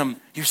say to them,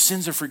 your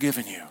sins are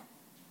forgiven you.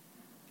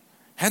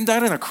 Hadn't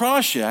died on a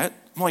cross yet.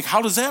 I'm like,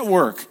 how does that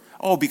work?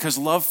 Oh, because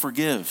love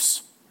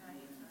forgives.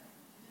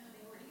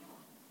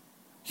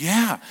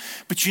 Yeah,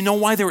 but you know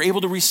why they were able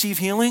to receive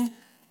healing?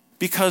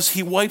 Because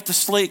he wiped the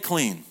slate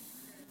clean.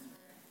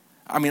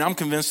 I mean, I'm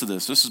convinced of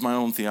this. This is my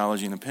own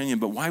theology and opinion,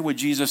 but why would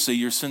Jesus say,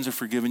 your sins are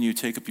forgiven you,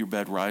 take up your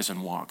bed, rise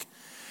and walk?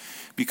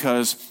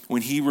 Because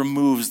when he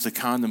removes the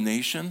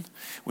condemnation,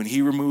 when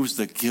he removes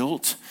the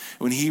guilt,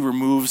 when he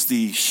removes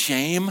the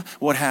shame,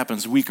 what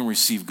happens? We can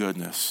receive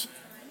goodness.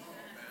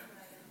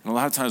 And a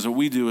lot of times what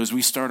we do is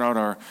we start out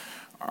our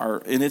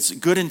and it's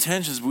good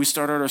intentions, but we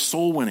start out our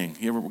soul winning.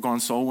 You ever gone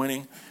soul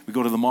winning? We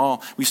go to the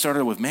mall. We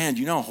started with, man, do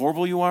you know how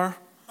horrible you are?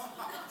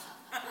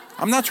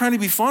 I'm not trying to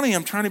be funny.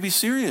 I'm trying to be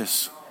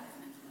serious.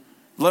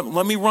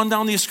 Let me run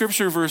down these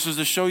scripture verses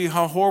to show you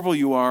how horrible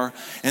you are.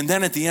 And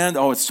then at the end,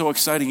 oh, it's so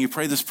exciting. You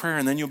pray this prayer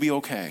and then you'll be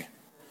okay.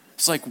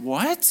 It's like,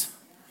 what?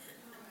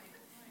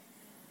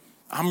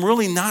 I'm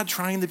really not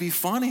trying to be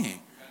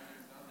funny.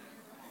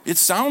 It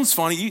sounds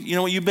funny. You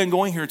know what? You've been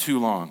going here too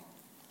long.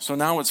 So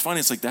now it's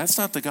funny. It's like, that's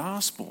not the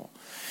gospel.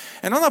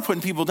 And I'm not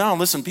putting people down.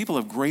 Listen, people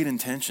have great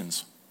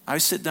intentions. I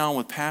sit down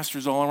with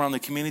pastors all around the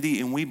community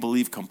and we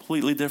believe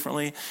completely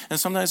differently. And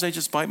sometimes I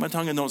just bite my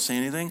tongue and don't say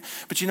anything.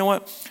 But you know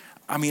what?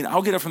 I mean,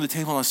 I'll get up from the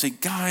table and I'll say,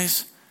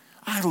 guys,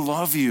 I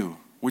love you,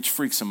 which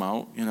freaks them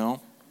out,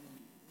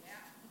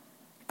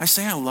 I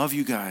say, I love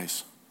you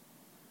guys.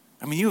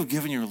 I mean, you have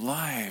given your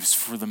lives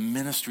for the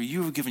ministry.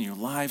 You have given your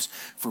lives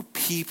for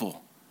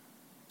people.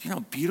 Do you know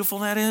how beautiful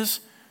that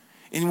is?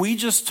 And we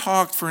just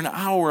talked for an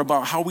hour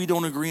about how we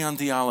don't agree on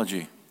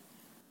theology.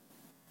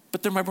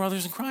 But they're my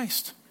brothers in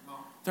Christ.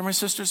 They're my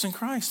sisters in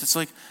Christ. It's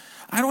like,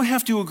 I don't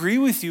have to agree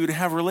with you to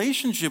have a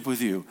relationship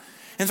with you.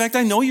 In fact,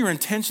 I know your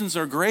intentions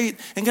are great.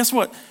 And guess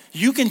what?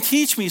 You can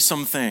teach me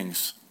some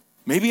things.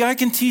 Maybe I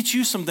can teach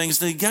you some things.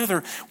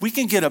 Together, we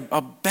can get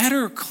a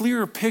better,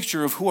 clearer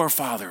picture of who our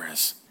Father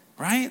is,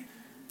 right?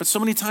 But so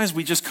many times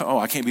we just,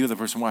 I can't be with that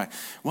person. Why?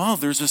 Well,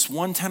 there's this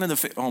one tenet of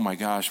faith. Oh my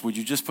gosh, would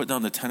you just put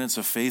down the tenets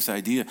of faith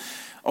idea?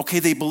 Okay,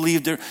 they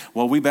believe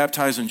we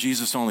baptize in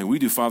Jesus only. We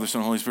do Father,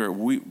 Son, Holy Spirit.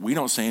 We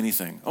don't say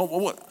anything. Oh, well,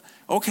 what?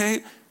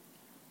 Okay.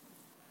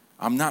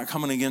 I'm not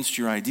coming against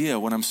your idea.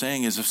 What I'm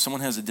saying is if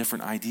someone has a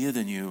different idea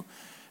than you,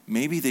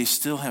 maybe they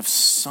still have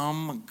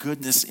some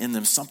goodness in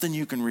them, something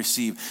you can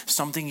receive,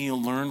 something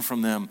you'll learn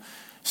from them.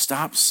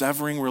 Stop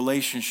severing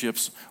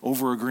relationships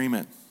over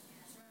agreement.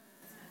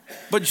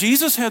 But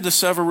Jesus had to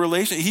sever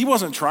relationships. He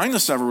wasn't trying to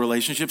sever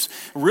relationships.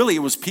 Really, it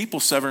was people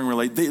severing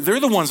relationships. They're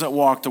the ones that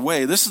walked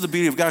away. This is the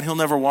beauty of God. He'll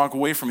never walk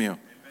away from you. Amen.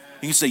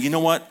 You can say, you know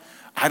what?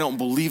 I don't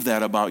believe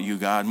that about you,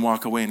 God, and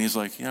walk away. And he's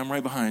like, yeah, I'm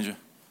right behind you.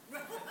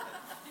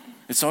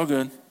 It's all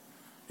good.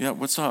 Yeah,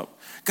 what's up?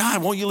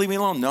 God, won't you leave me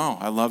alone? No,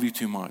 I love you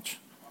too much.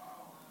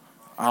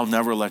 I'll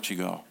never let you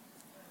go.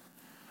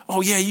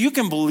 Oh, yeah, you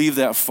can believe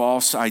that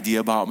false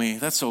idea about me.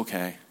 That's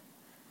okay.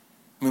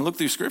 I mean, look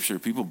through Scripture.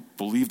 People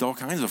believed all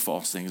kinds of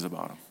false things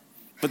about him.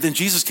 But then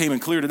Jesus came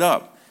and cleared it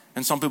up.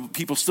 And some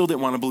people still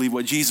didn't want to believe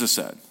what Jesus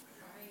said.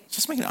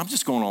 I'm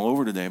just going all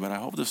over today, but I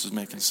hope this is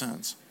making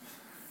sense.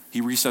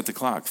 He reset the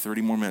clock,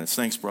 30 more minutes.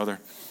 Thanks, brother.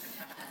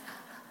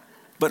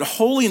 But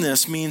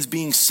holiness means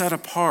being set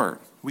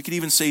apart. We could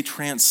even say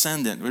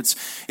transcendent.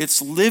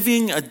 It's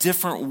living a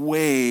different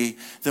way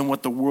than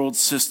what the world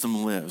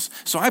system lives.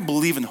 So I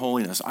believe in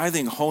holiness. I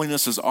think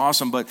holiness is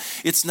awesome, but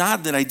it's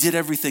not that I did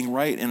everything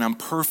right and I'm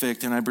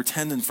perfect and I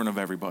pretend in front of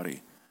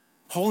everybody.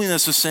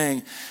 Holiness is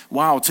saying,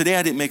 wow, today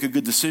I didn't make a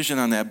good decision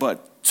on that,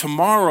 but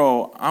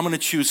tomorrow I'm going to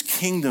choose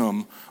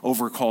kingdom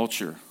over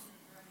culture.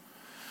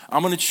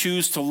 I'm going to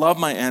choose to love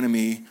my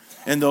enemy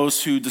and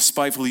those who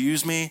despitefully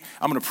use me.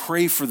 I'm going to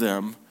pray for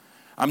them.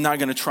 I'm not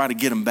going to try to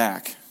get them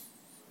back.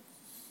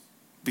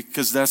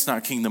 Because that's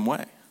not kingdom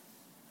way.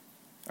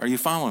 Are you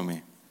following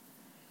me?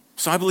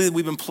 So I believe that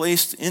we've been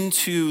placed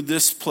into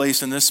this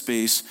place and this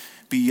space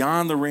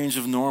beyond the range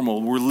of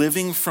normal. We're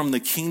living from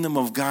the kingdom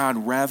of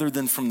God rather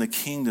than from the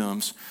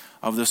kingdoms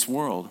of this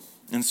world.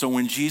 And so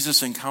when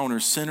Jesus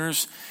encounters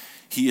sinners,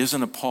 he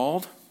isn't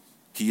appalled.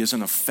 He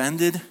isn't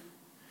offended.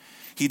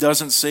 He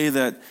doesn't say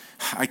that,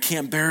 I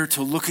can't bear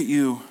to look at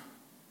you.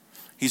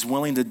 He's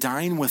willing to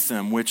dine with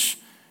them, which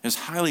is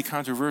highly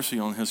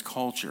controversial in his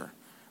culture.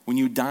 When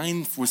you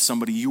dine with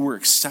somebody, you were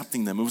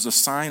accepting them. It was a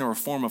sign or a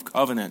form of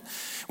covenant.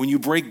 When you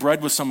break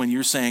bread with someone,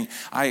 you're saying,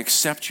 I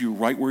accept you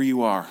right where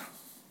you are.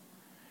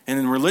 And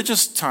in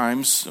religious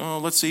times,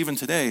 let's say even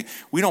today,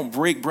 we don't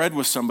break bread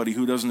with somebody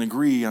who doesn't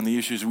agree on the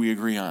issues we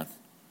agree on.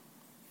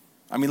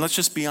 I mean, let's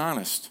just be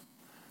honest.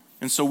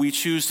 And so we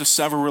choose to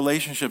sever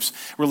relationships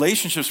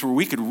where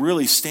we could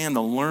really stand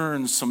to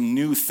learn some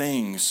new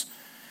things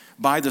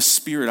by the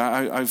Spirit.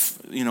 I've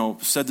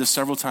said this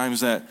several times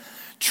that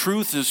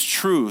truth is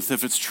truth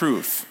if it's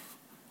truth,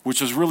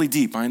 which is really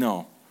deep, I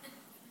know.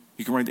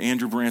 You can write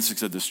Andrew Bransick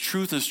said this,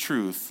 truth is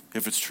truth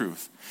if it's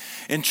truth.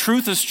 And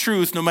truth is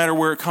truth no matter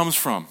where it comes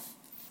from.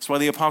 That's why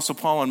the Apostle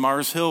Paul on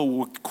Mars Hill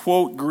would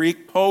quote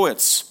Greek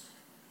poets.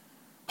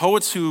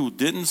 Poets who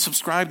didn't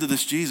subscribe to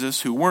this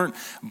Jesus, who weren't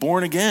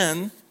born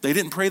again, they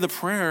didn't pray the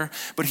prayer,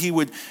 but he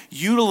would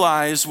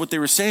utilize what they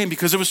were saying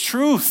because it was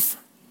truth.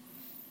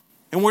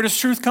 And where does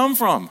truth come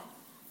from?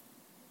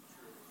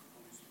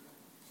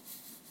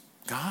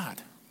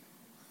 God.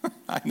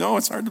 I know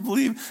it's hard to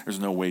believe. There's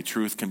no way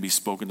truth can be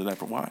spoken to that,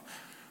 but why?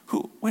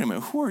 Wait a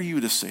minute, who are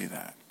you to say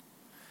that?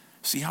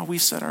 See how we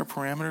set our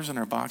parameters and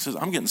our boxes?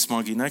 I'm getting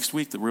spunky. Next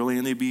week, really,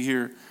 and they'd be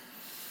here.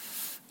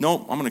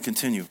 Nope, I'm going to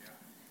continue.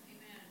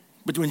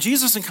 But when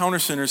Jesus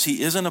encounters sinners,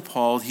 he isn't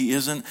appalled. He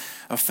isn't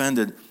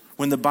offended.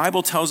 When the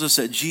Bible tells us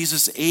that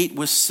Jesus ate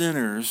with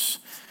sinners,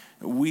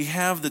 we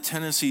have the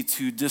tendency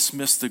to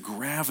dismiss the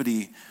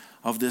gravity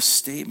of this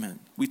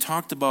statement. We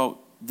talked about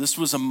this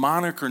was a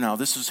moniker now.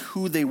 This is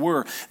who they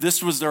were.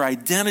 This was their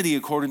identity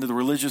according to the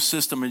religious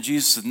system. And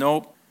Jesus said,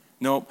 nope.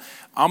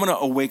 I'm going to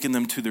awaken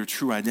them to their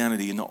true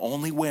identity. And the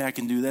only way I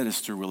can do that is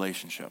through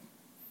relationship.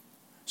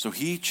 So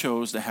he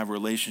chose to have a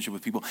relationship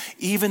with people,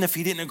 even if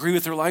he didn't agree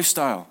with their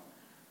lifestyle,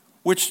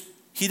 which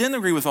he didn't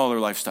agree with all their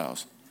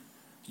lifestyles.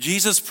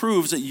 Jesus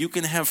proves that you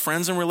can have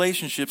friends and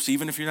relationships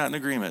even if you're not in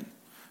agreement.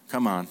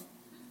 Come on.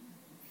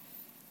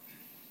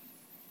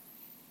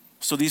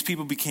 So these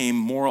people became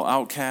moral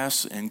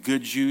outcasts, and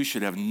good Jews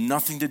should have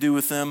nothing to do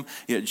with them,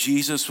 yet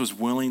Jesus was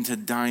willing to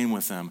dine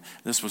with them.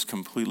 This was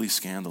completely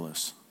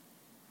scandalous.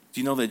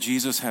 Do you know that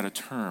Jesus had a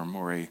term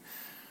or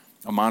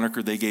a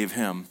moniker they gave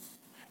him?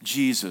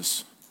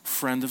 Jesus,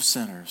 friend of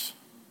sinners.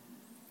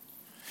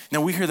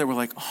 Now we hear that, we're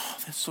like, oh,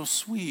 that's so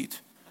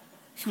sweet.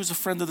 He was a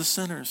friend of the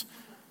sinners.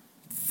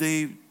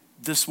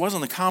 This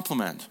wasn't a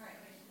compliment.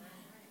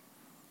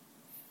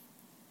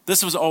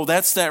 This was,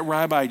 that's that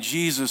Rabbi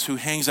Jesus who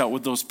hangs out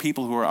with those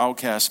people who are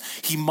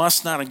outcasts. He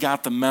must not have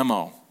got the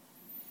memo.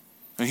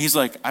 And he's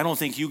like, I don't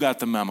think you got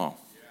the memo.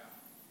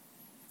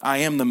 I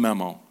am the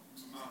memo.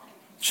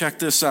 Check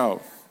this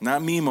out.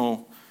 Not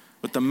Memo,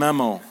 but the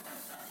memo.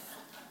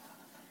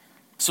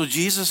 So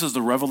Jesus is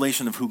the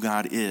revelation of who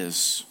God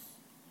is.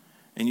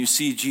 And you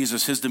see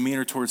Jesus, his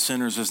demeanor towards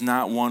sinners is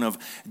not one of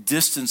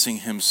distancing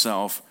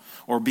himself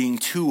or being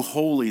too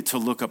holy to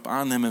look up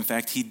on them. In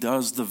fact, he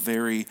does the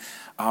very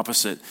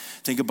opposite.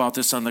 Think about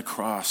this on the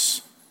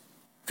cross.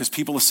 Because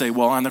people will say,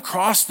 well, on the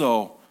cross,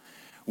 though,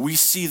 we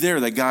see there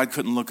that God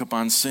couldn't look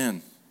upon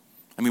sin.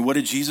 I mean, what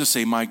did Jesus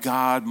say? My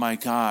God,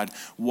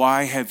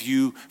 why have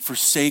you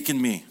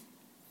forsaken me?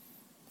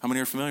 How many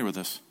are familiar with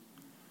this?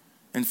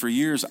 And for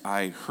years,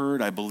 I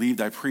heard, I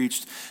believed, I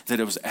preached that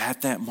it was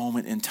at that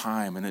moment in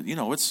time. And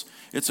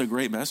it's a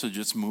great message.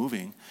 It's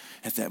moving.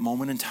 At that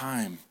moment in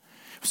time,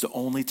 it was the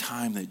only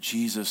time that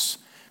Jesus,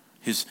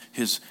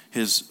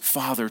 his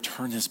Father,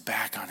 turned his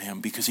back on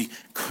him because he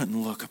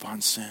couldn't look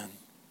upon sin.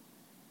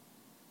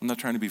 I'm not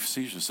trying to be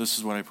facetious. This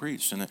is what I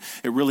preached. And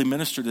it really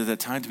ministered at that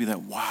time to me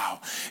that, wow,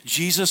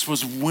 Jesus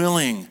was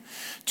willing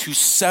to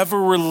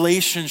sever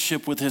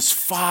relationship with his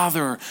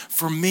Father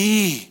for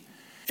me.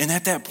 And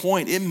at that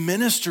point, it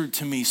ministered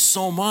to me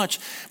so much.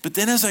 But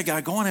then as I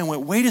got going, I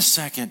went, wait a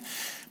second.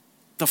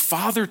 The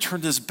Father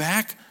turned his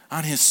back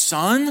on his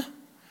Son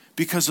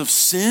because of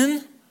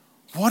sin?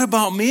 What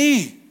about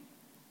me?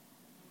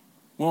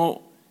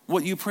 Well,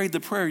 what you prayed the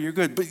prayer, you're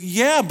good. But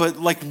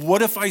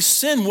what if I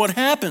sin? What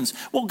happens?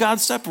 Well, God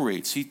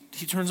separates. He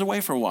turns away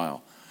for a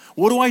while.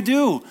 What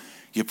do?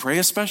 You pray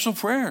a special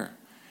prayer.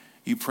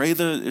 You pray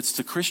it's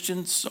the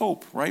Christian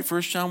soap, right?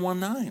 1 John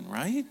 1:9,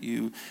 right?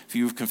 If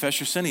you confess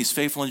your sin, he's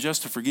faithful and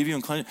just to forgive you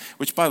and cleanse you,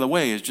 which, by the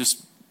way,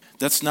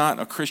 that's not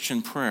a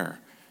Christian prayer.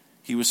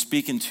 He was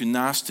speaking to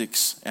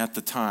Gnostics at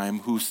the time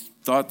who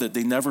thought that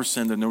they never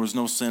sinned and there was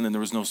no sin and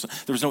there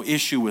was no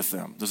issue with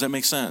them. Does that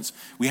make sense?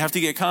 We have to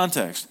get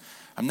context.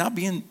 I'm not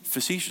being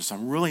facetious.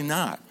 I'm really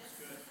not.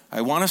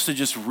 I want us to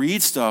just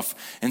read stuff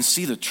and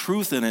see the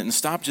truth in it and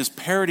stop just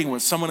parroting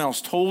what someone else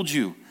told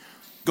you.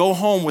 Go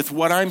home with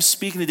what I'm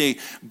speaking today.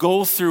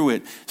 Go through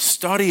it.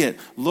 Study it.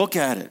 Look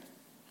at it.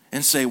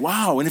 And say,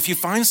 wow. And if you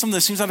find something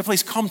that seems out of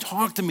place, come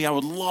talk to me. I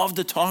would love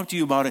to talk to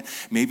you about it.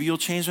 Maybe you'll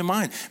change my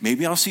mind.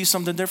 Maybe I'll see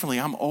something differently.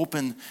 I'm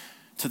open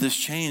to this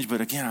change.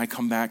 But again, I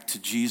come back to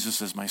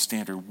Jesus as my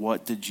standard.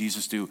 What did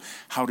Jesus do?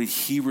 How did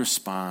he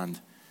respond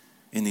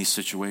in these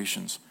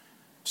situations?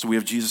 So we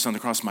have Jesus on the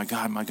cross. My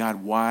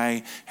God,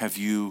 why have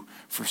you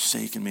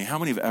forsaken me? How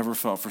many have ever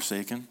felt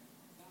forsaken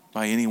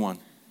by anyone?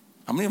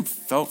 How many have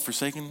felt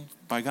forsaken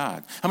by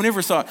God? How many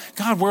ever thought,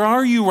 God, where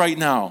are you right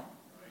now?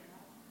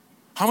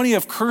 How many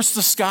have cursed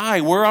the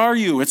sky? Where are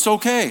you? It's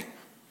okay.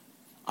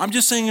 I'm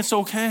just saying it's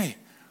okay.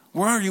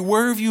 Where are you?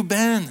 Where have you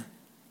been?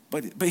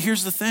 But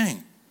here's the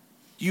thing.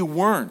 You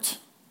weren't.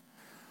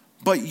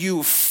 But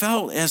you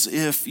felt as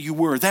if you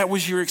were. That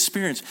was your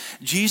experience.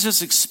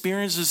 Jesus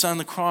experienced this on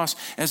the cross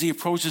as he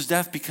approaches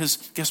death because,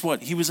 guess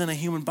what? He was in a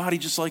human body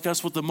just like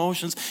us with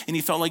emotions, and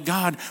he felt like,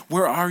 God,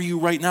 where are you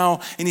right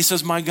now? And he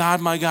says, my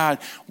God,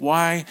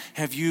 why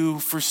have you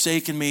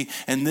forsaken me?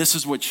 And this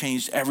is what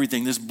changed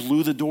everything. This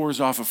blew the doors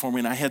off it for me,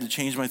 and I had to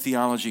change my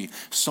theology.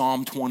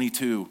 Psalm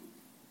 22.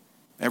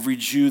 Every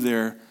Jew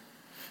there,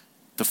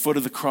 the foot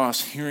of the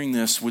cross, hearing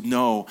this, would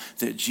know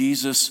that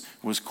Jesus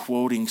was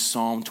quoting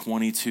Psalm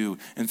 22.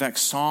 In fact,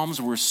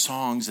 Psalms were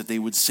songs that they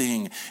would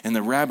sing, and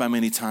the rabbi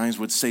many times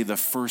would say the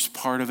first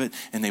part of it,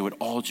 and they would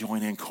all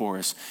join in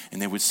chorus,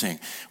 and they would sing.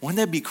 Wouldn't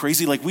that be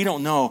crazy? We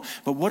don't know,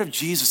 but what if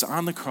Jesus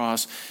on the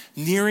cross,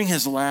 nearing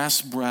his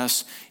last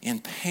breaths in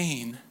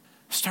pain,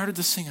 started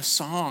to sing a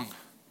song?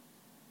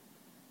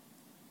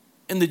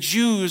 And the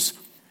Jews,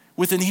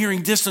 within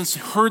hearing distance,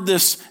 heard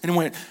this and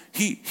went,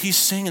 he's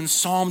singing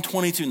Psalm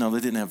 22. No, they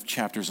didn't have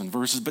chapters and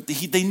verses, but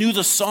they knew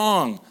the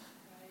song.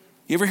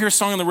 You ever hear a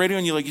song on the radio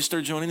and you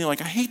start joining, you're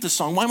like, I hate this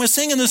song. Why am I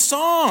singing this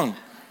song?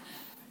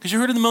 Because you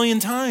heard it a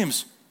million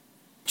times.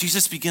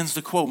 Jesus begins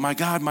to quote, my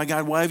God,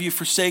 why have you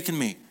forsaken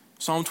me?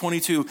 Psalm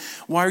 22,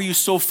 why are you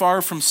so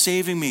far from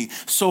saving me,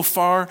 so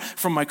far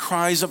from my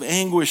cries of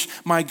anguish?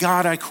 My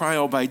God, I cry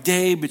out by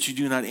day, but you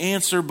do not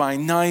answer, by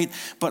night,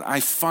 but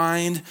I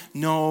find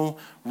no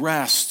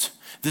rest.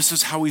 This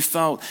is how we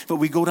felt. But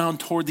we go down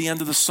toward the end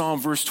of the psalm,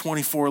 verse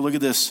 24. Look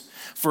at this.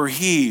 For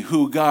he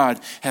who, God,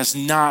 has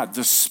not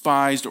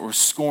despised or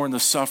scorned the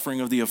suffering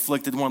of the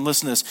afflicted one.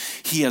 Listen to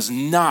this. He has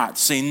not,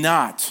 say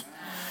not,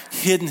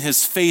 hidden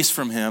his face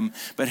from him,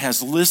 but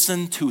has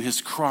listened to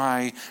his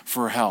cry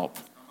for help.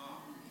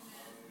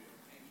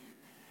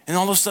 And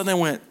all of a sudden I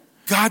went,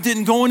 God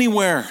didn't go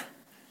anywhere.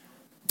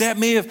 That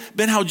may have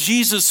been how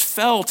Jesus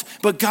felt,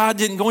 but God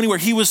didn't go anywhere.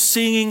 He was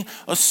singing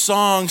a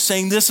song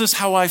saying, this is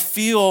how I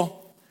feel.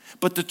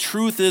 But the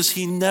truth is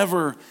he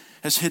never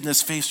has hidden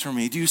his face from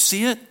me. Do you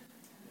see it?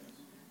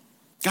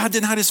 God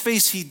didn't hide his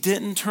face. He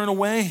didn't turn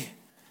away.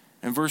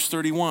 In verse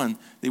 31,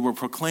 they will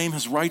proclaim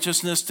his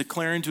righteousness,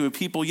 declaring to a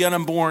people yet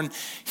unborn,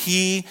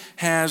 he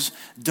has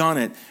done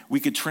it. We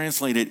could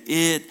translate it,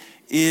 it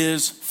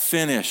is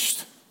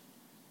finished.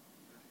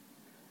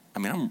 I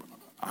mean,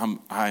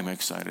 I'm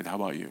excited. How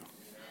about you?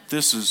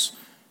 This is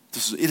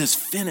It is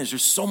finished.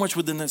 There's so much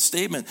within that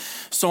statement.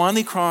 So on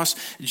the cross,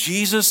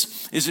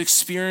 Jesus is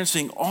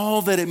experiencing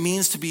all that it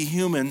means to be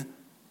human,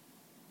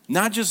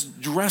 not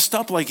just dressed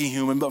up like a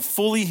human, but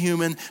fully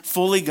human,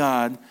 fully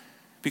God,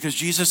 because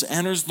Jesus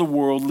enters the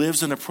world,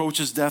 lives and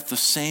approaches death the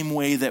same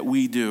way that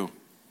we do.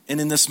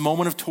 And in this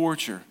moment of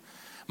torture,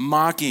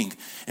 mocking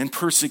and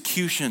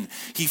persecution,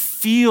 he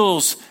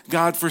feels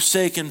God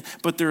forsaken,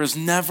 but there is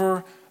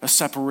never a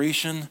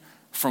separation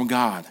from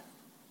God.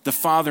 The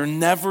Father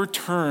never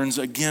turns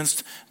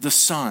against the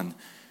Son,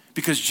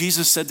 because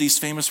Jesus said these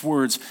famous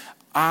words,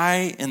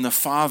 I and the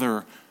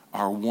Father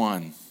are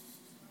one.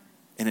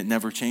 And it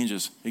never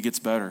changes. It gets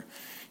better.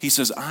 He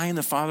says, I and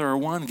the Father are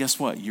one. Guess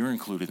what? You're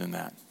included in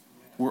that.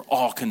 We're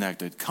all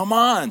connected. Come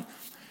on.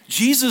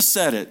 Jesus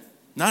said it,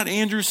 not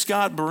Andrew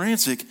Scott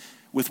Barancic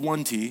with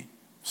one T,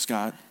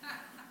 Scott.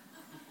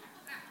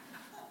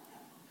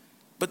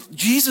 But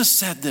Jesus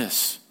said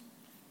this.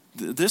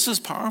 This is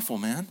powerful,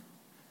 man.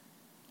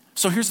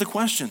 So here's the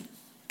question.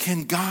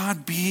 Can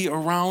God be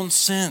around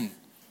sin?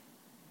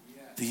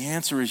 Yes. The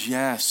answer is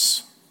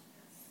yes.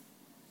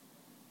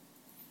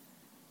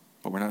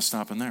 But we're not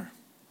stopping there.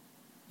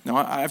 Now,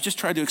 I've just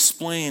tried to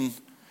explain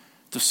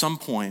to some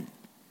point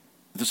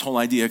this whole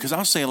idea, because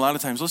I'll say a lot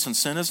of times, listen,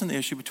 sin is an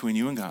issue between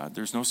you and God.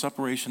 There's no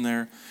separation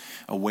there.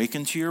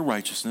 Awaken to your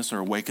righteousness, or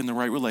awaken the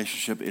right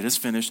relationship. It is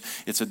finished.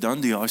 It's a done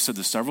deal. I said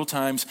this several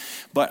times,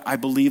 but I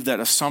believe that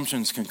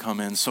assumptions can come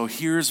in. So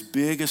here's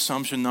big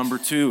assumption number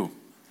 2.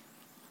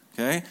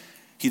 Okay?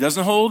 He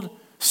doesn't hold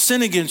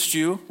sin against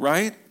you,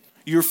 right?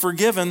 You're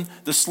forgiven.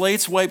 The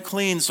slate's wiped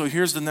clean. So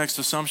here's the next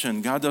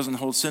assumption. God doesn't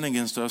hold sin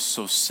against us,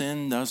 so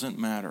sin doesn't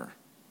matter.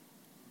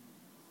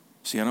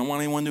 See, I don't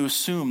want anyone to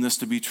assume this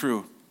to be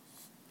true.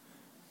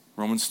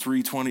 Romans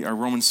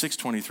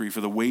 6:23,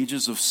 for the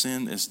wages of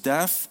sin is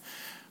death,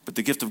 but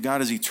the gift of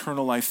God is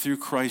eternal life through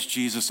Christ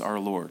Jesus our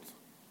Lord.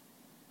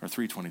 Or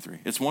 3:23.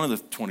 It's one of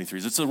the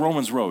 23s. It's the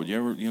Romans road.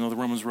 You know the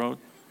Romans road?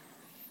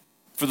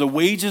 For the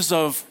wages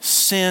of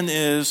sin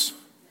is...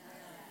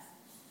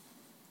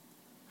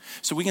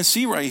 So we can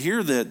see right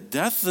here that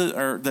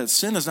that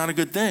sin is not a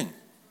good thing.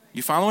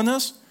 You following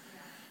this?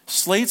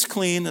 Slate's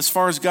clean. As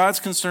far as God's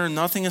concerned,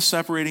 nothing is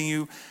separating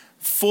you.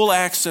 Full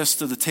access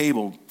to the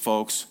table,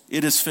 folks.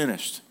 It is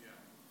finished.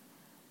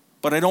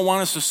 But I don't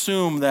want us to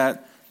assume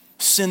that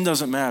sin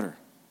doesn't matter,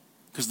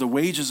 because the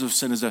wages of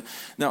sin is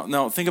death.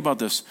 Now think about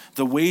this.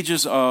 The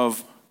wages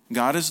of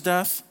God is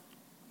death?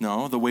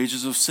 No, the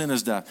wages of sin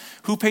is death.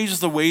 Who pays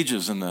the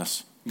wages in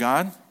this?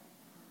 God?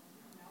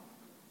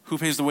 Who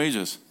pays the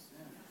wages?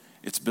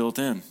 It's built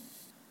in.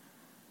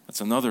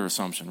 That's another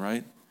assumption,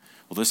 right?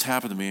 Well, this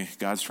happened to me.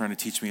 God's trying to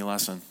teach me a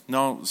lesson.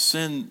 No,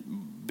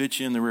 sin bit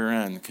you in the rear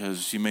end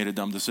because you made a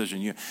dumb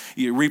decision.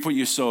 You reap what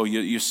you sow.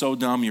 You sow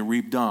dumb, you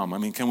reap dumb. I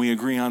mean, can we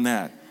agree on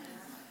that?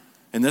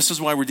 And this is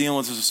why we're dealing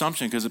with this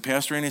assumption, because the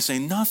Pastor Andy is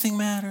saying, nothing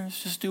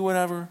matters. Just do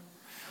whatever.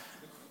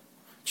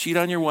 Cheat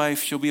on your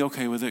wife. She'll be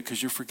okay with it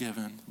because you're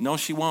forgiven. No,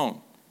 she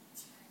won't.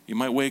 You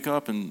might wake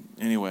up and,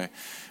 anyway.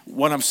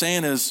 What I'm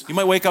saying is, you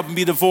might wake up and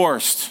be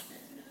divorced.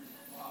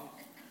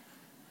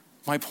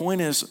 My point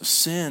is,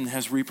 sin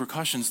has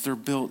repercussions. They're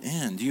built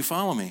in. Do you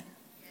follow me?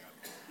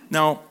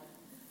 Now,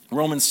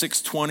 Romans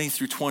 6:20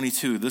 through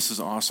 22. This is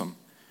awesome.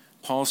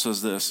 Paul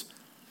says this.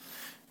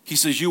 He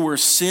says, you were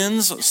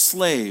sin's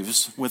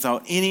slaves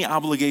without any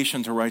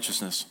obligation to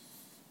righteousness.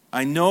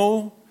 I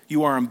know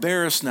you are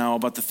embarrassed now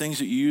about the things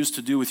that you used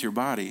to do with your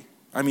body.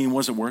 I mean,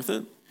 was it worth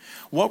it?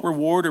 What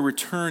reward or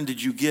return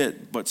did you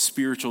get but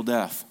spiritual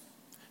death?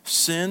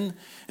 Sin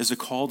is a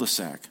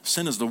cul-de-sac.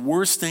 Sin is the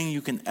worst thing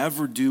you can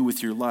ever do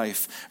with your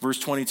life. Verse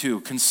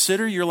 22,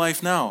 consider your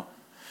life now.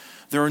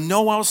 There are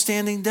no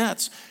outstanding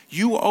debts.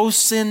 You owe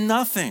sin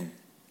nothing.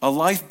 A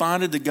life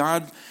bonded to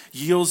God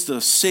yields the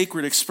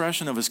sacred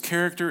expression of his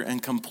character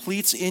and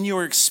completes in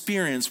your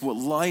experience what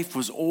life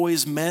was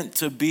always meant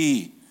to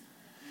be.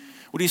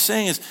 What he's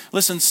saying is,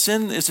 listen,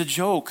 sin is a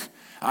joke.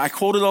 I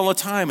quote it all the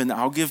time, and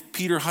I'll give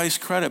Peter Heiss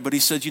credit, but he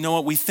said, you know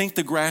what, we think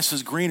the grass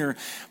is greener,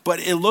 but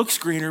it looks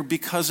greener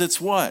because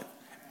it's what?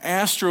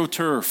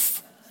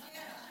 AstroTurf.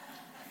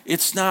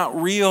 It's not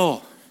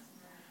real.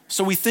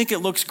 So we think it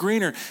looks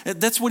greener.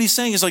 That's what he's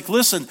saying. He's like,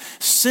 listen,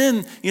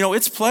 sin,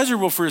 it's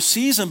pleasurable for a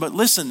season, but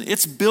listen,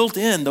 it's built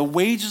in. The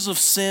wages of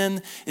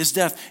sin is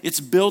death.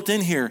 It's built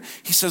in here.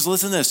 He says,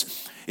 listen to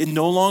this. There's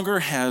no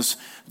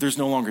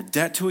longer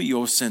debt to it. You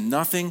owe sin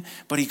nothing.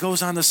 But he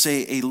goes on to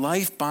say, a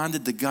life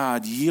bonded to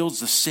God yields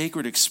the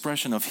sacred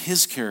expression of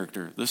his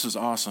character. This is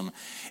awesome.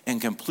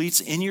 And completes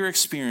in your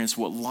experience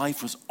what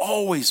life was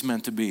always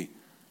meant to be.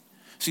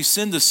 See,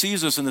 sin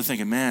deceives us into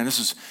thinking, man, this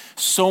is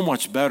so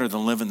much better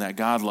than living that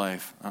God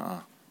life.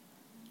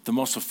 The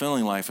most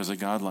fulfilling life is a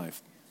God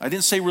life. I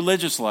didn't say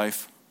religious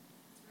life.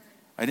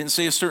 I didn't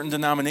say a certain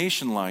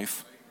denomination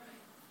life.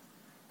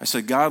 I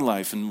said God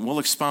life, and we'll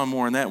expound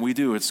more on that. We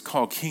do. It's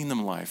called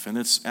kingdom life, and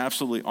it's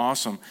absolutely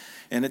awesome.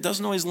 And it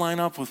doesn't always line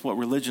up with what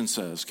religion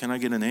says. Can I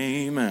get an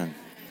amen?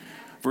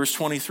 Verse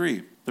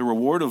 23, the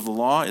reward of the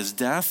law is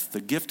death. The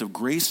gift of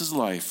grace is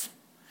life.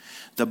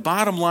 The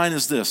bottom line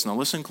is this. Now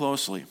listen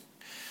closely.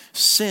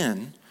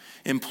 Sin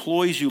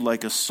employs you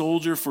like a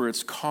soldier for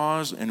its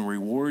cause and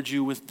rewards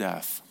you with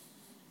death.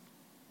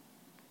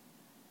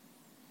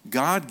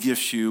 God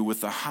gifts you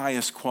with the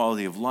highest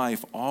quality of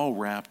life, all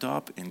wrapped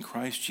up in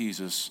Christ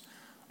Jesus,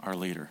 our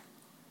leader.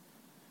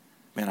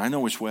 Man, I know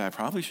which way I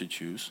probably should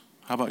choose.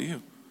 How about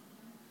you?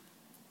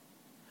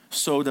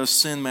 So does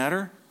sin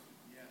matter?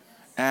 Yes.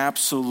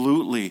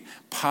 Absolutely,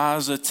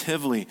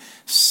 positively.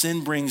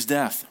 Sin brings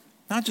death,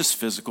 not just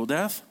physical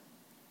death.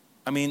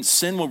 I mean,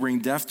 sin will bring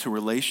death to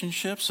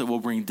relationships. It will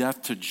bring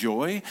death to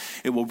joy.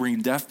 It will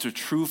bring death to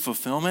true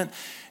fulfillment.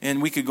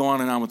 And we could go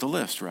on and on with the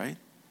list, right?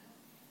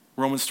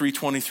 Romans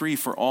 3:23,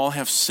 for all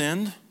have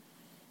sinned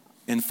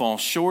and fall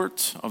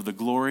short of the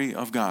glory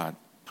of God.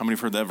 How many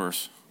have heard that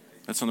verse?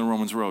 That's on the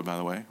Romans road, by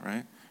the way,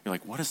 right? You're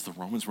like, what is the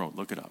Romans road?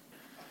 Look it up.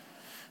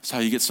 It's how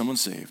you get someone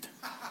saved.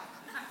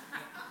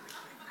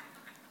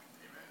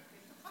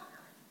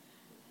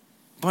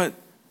 But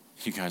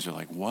you guys are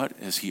like, what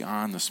is he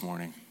on this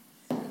morning?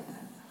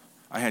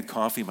 I had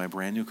coffee, my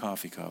brand new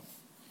coffee cup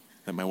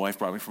that my wife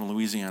brought me from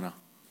Louisiana.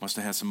 Must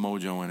have had some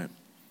mojo in it.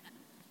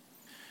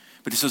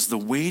 But he says, the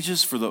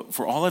wages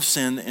for all have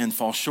sinned and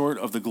fall short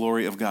of the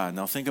glory of God.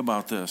 Now think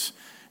about this.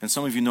 And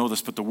some of you know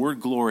this, but the word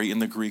glory in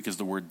the Greek is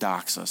the word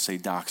doxa. Say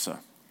doxa.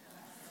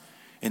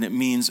 And it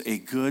means a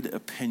good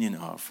opinion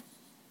of.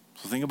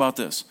 So think about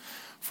this.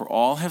 For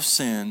all have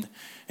sinned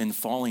and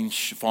fallen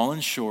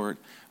short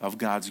of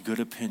God's good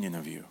opinion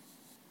of you.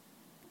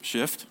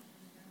 Shift?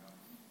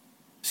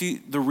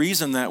 See, the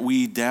reason that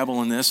we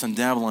dabble in this and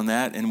dabble in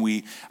that,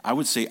 and I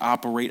would say,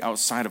 operate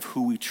outside of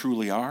who we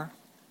truly are,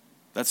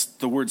 that's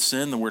the word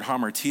sin. The word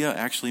hamartia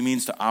actually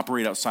means to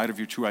operate outside of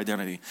your true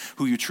identity,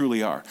 who you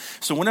truly are.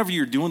 So whenever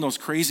you're doing those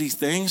crazy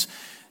things,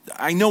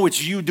 I know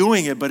it's you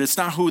doing it, but it's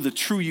not who the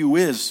true you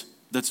is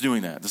that's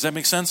doing that. Does that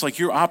make sense? Like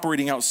you're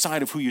operating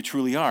outside of who you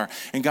truly are.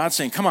 And God's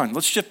saying, come on,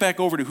 let's shift back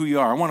over to who you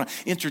are. I want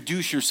to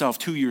introduce yourself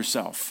to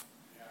yourself.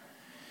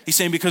 He's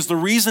saying, because the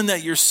reason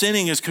that you're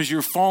sinning is because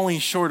you're falling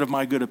short of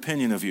my good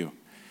opinion of you.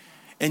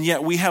 And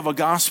yet we have a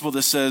gospel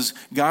that says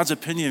God's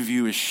opinion of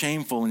you is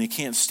shameful and he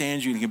can't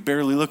stand you and he can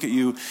barely look at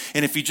you.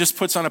 And if he just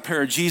puts on a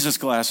pair of Jesus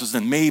glasses,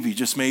 then maybe,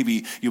 just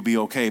maybe, you'll be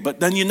okay. But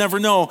then you never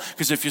know,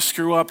 because if you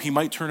screw up, he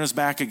might turn his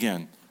back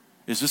again.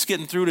 Is this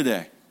getting through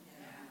today?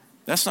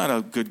 That's not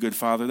a good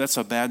father. That's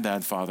a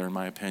bad father, in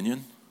my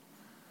opinion.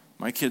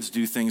 My kids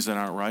do things that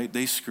aren't right.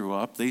 They screw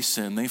up. They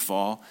sin. They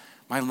fall.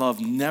 My love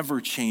never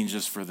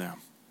changes for them.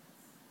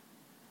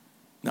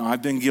 Now,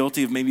 I've been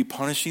guilty of maybe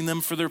punishing them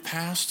for their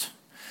past,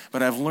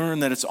 but I've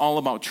learned that it's all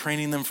about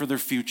training them for their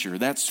future.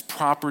 That's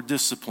proper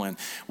discipline.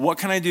 What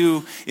can I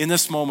do in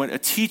this moment, a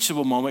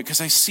teachable moment,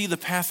 because I see the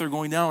path they're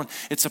going down.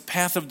 It's a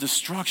path of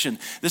destruction.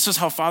 This is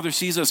how Father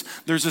sees us.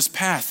 There's this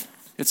path.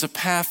 It's a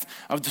path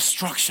of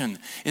destruction.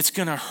 It's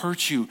going to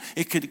hurt you.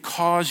 It could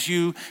cause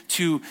you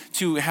to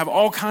have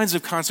all kinds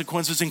of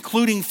consequences,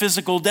 including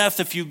physical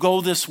death if you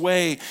go this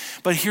way.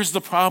 But here's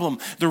the problem.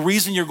 The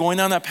reason you're going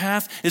down that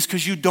path is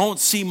because you don't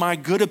see my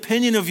good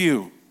opinion of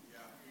you.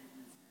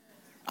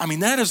 I mean,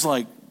 that is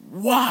like,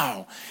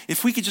 wow.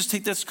 If we could just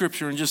take that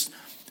scripture and just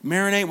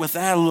marinate with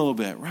that a little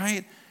bit,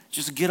 right?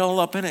 Just get all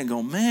up in it and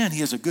go, man, he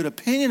has a good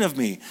opinion of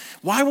me.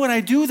 Why would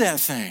I do that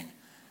thing?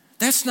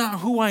 That's not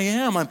who I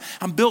am.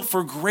 I'm built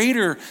for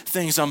greater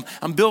things. I'm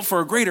built for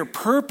a greater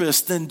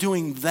purpose than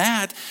doing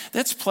that.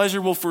 That's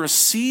pleasurable for a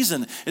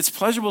season. It's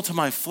pleasurable to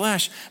my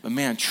flesh. But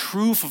man,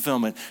 true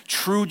fulfillment,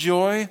 true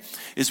joy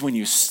is when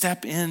you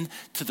step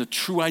into the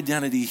true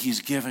identity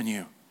he's given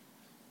you.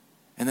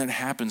 And that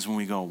happens when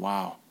we go,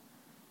 wow,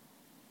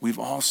 we've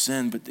all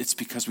sinned, but it's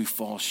because we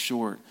fall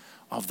short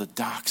of the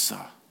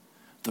doxa,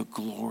 the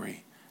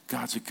glory.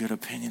 God's a good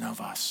opinion of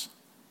us.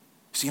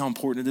 See how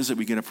important it is that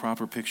we get a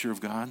proper picture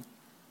of God?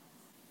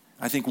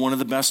 I think one of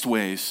the best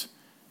ways,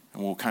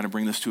 and we'll kind of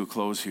bring this to a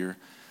close here.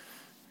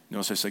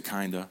 Notice I said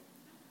kinda.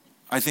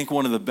 I think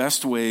one of the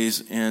best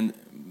ways, and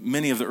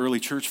many of the early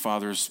church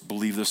fathers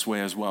believe this way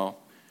as well,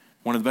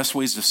 one of the best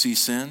ways to see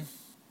sin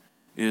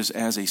is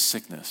as a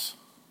sickness.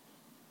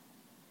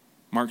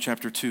 Mark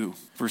chapter 2,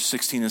 verse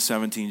 16 and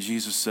 17,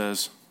 Jesus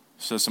says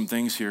some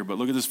things here, but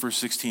look at this verse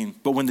 16.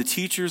 But when the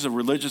teachers of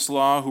religious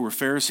law who were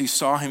Pharisees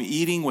saw him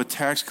eating with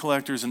tax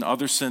collectors and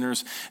other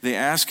sinners, they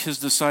asked his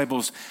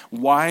disciples,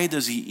 why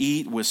does he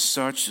eat with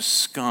such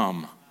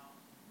scum?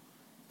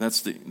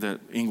 That's the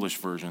English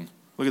version.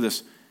 Look at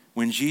this.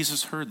 When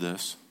Jesus heard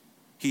this,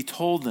 he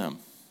told them,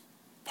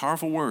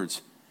 powerful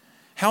words,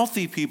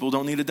 healthy people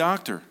don't need a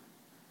doctor.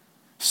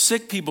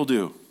 Sick people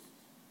do.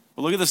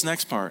 But look at this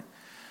next part.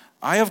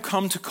 I have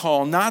come to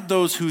call not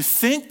those who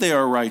think they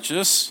are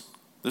righteous.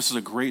 This is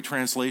a great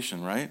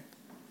translation, right?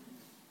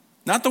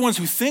 Not the ones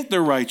who think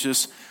they're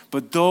righteous,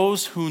 but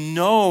those who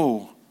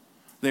know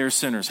they are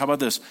sinners. How about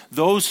this?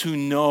 Those who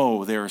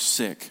know they are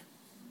sick.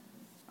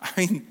 I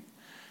mean,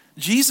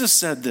 Jesus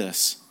said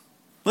this.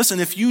 Listen,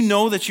 if you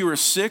know that you are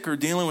sick or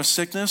dealing with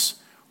sickness,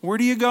 where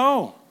do you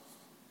go?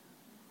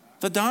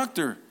 The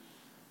doctor,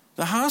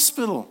 the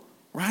hospital.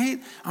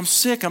 Right? I'm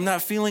sick. I'm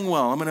not feeling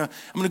well. I'm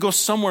gonna go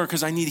somewhere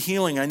because I need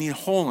healing. I need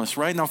wholeness.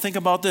 Right? Now think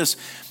about this.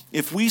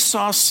 If we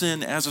saw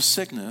sin as a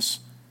sickness,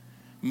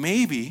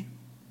 maybe,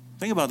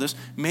 think about this,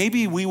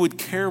 maybe we would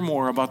care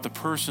more about the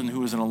person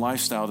who is in a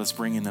lifestyle that's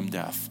bringing them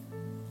death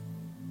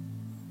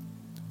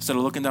instead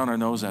of looking down our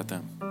nose at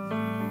them.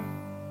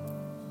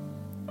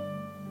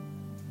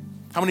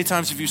 How many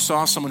times have you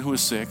saw someone who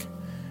is sick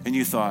and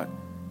you thought,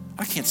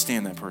 I can't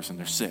stand that person,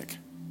 they're sick?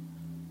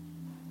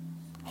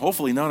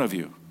 Hopefully none of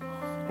you.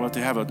 We'll have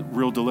to have a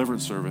real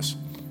deliverance service.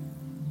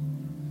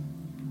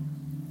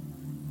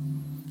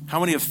 How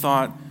many have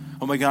thought,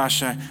 oh my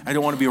gosh, I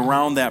don't want to be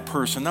around that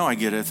person. No, I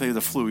get it. If they have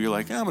the flu, you're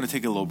like, I'm going to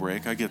take a little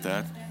break. I get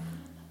that.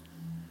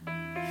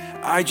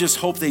 I just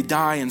hope they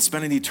die and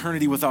spend an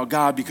eternity without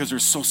God because they're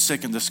so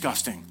sick and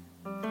disgusting.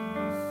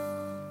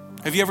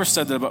 Have you ever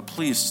said that about?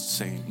 Please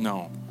say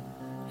no.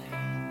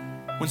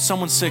 When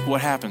someone's sick,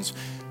 what happens?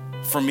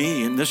 For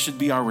me, and this should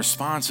be our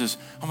response, is,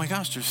 oh my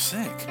gosh, they're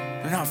sick.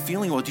 They're not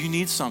feeling well. Do you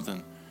need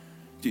something?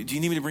 Do you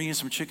need me to bring you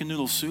some chicken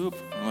noodle soup?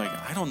 I'm like,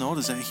 I don't know.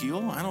 Does that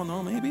heal? I don't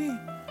know. Maybe.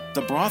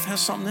 The broth has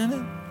something in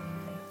it.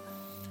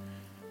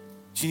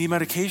 Do you need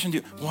medication?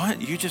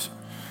 What? You just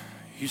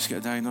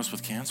got diagnosed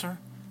with cancer?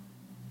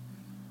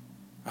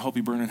 I hope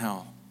you burn in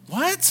hell.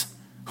 What?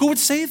 Who would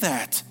say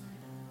that?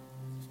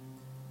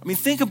 I mean,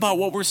 think about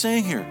what we're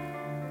saying here.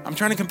 I'm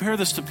trying to compare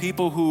this to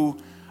people who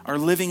are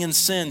living in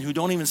sin, who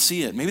don't even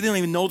see it. Maybe they don't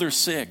even know they're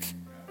sick.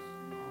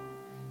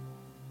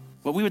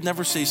 But we would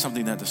never say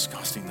something that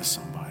disgusting to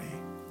somebody.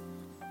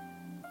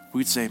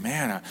 We'd say,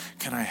 man,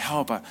 can I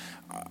help?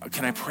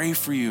 Can I pray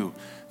for you?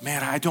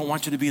 Man, I don't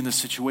want you to be in this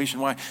situation.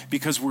 Why?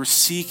 Because we're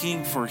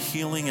seeking for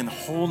healing and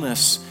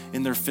wholeness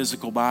in their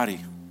physical body.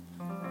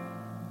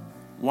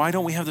 Why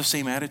don't we have the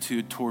same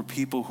attitude toward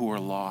people who are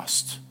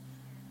lost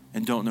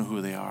and don't know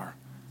who they are?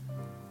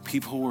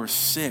 People who are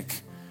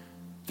sick,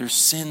 they're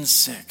sin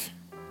sick.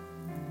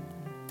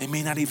 They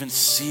may not even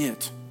see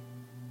it.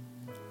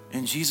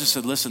 And Jesus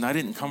said, listen, I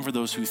didn't come for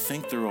those who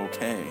think they're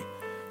okay,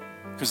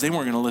 because they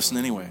weren't going to listen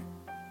anyway.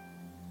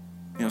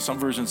 You know, some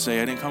versions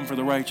say, I didn't come for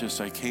the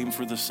righteous, I came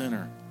for the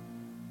sinner.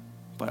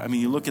 But I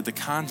mean, you look at the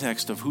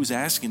context of who's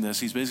asking this,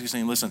 he's basically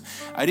saying, listen,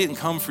 I didn't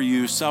come for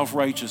you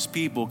self-righteous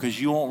people because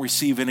you won't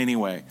receive it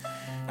anyway.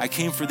 I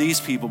came for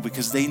these people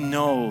because they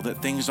know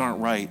that things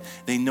aren't right.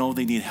 They know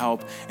they need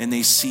help, and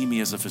they see me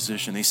as a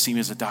physician. They see me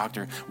as a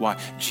doctor. Why?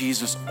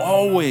 Jesus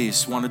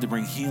always wanted to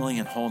bring healing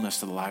and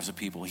wholeness to the lives of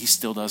people. He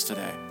still does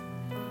today.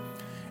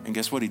 And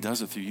guess what? He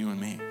does it through you and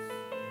me.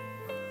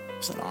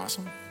 Isn't that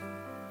awesome?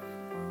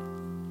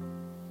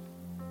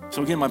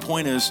 So again, my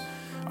point is,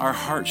 our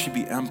heart should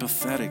be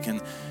empathetic,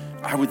 and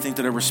I would think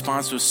that a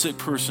response to a sick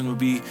person would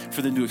be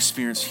for them to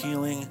experience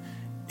healing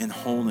and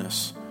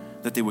wholeness,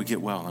 that they would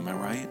get well. Am I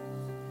right?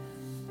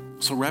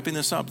 So wrapping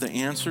this up, the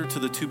answer to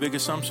the two big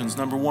assumptions.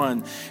 Number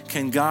one,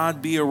 can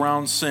God be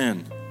around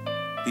sin?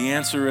 The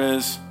answer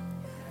is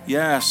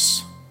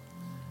yes,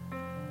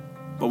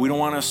 but we don't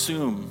want to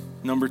assume.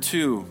 Number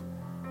two,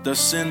 does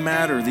sin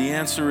matter? The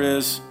answer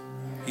is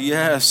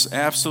yes,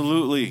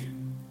 absolutely,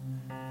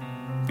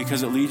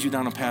 because it leads you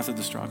down a path of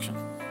destruction.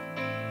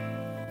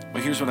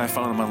 But here's what I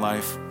found in my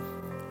life.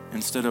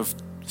 Instead of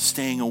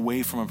staying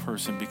away from a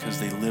person because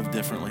they live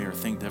differently or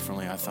think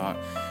differently, I thought,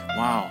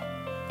 wow,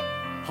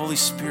 Holy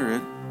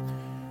Spirit,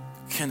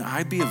 can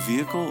I be a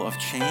vehicle of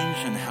change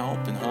and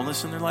help and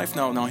wholeness in their life?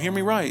 Now hear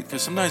me right,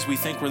 because sometimes we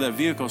think we're that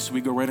vehicle, so we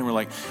go right in and we're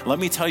like, let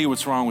me tell you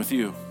what's wrong with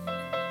you.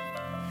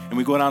 And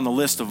we go down the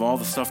list of all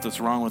the stuff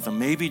that's wrong with them.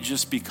 Maybe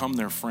just become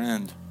their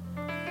friend.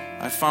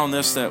 I found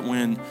this, that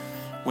when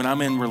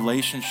I'm in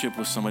relationship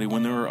with somebody,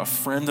 when they're a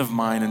friend of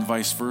mine and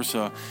vice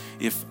versa,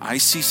 if I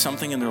see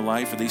something in their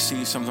life or they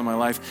see something in my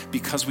life,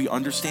 because we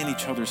understand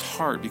each other's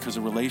heart, because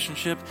of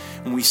relationship,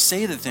 when we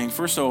say the thing,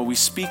 first of all, we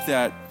speak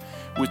that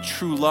with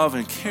true love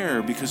and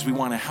care because we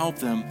want to help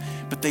them,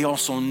 but they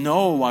also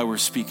know why we're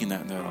speaking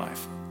that in their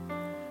life.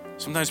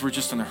 Sometimes we're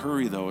just in a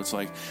hurry, though. It's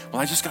like,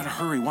 well, I just got to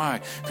hurry.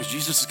 Why? Because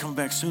Jesus is coming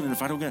back soon, and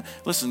if I don't get...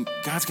 Listen,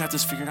 God's got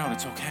this figured out.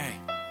 It's okay.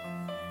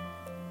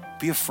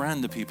 Be a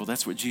friend to people.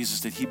 That's what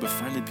Jesus did. He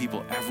befriended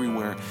people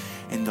everywhere.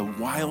 And the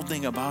wild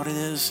thing about it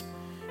is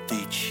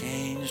they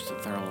changed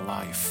their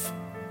life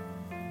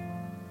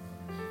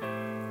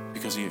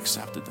because he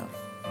accepted them.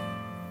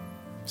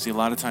 See, a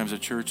lot of times the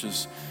church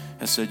has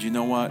said, you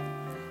know what?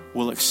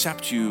 We'll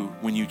accept you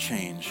when you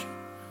change.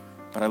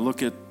 But I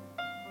look at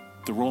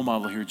the role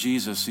model here,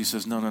 Jesus. He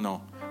says,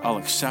 no. I'll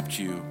accept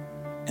you,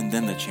 and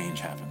then the change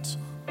happens.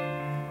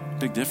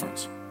 Big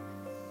difference.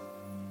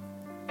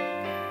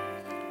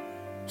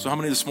 So how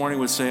many this morning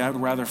would say, I'd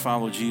rather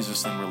follow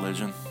Jesus than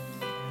religion?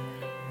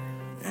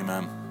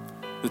 Amen.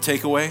 The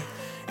takeaway,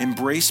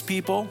 embrace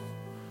people,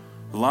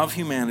 love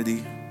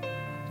humanity,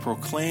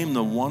 proclaim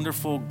the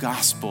wonderful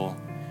gospel,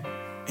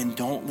 and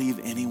don't leave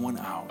anyone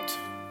out.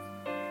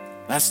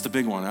 That's the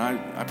big one.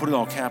 I put it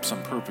all caps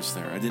on purpose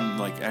there. I didn't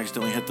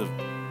accidentally hit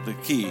the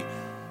key.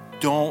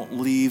 Don't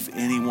leave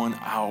anyone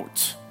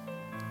out.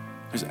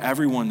 Because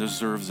everyone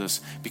deserves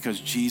this, because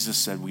Jesus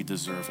said we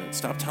deserve it.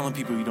 Stop telling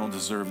people you don't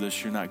deserve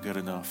this. You're not good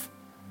enough.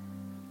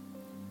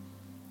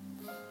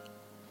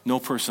 No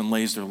person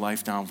lays their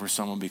life down for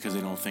someone because they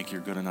don't think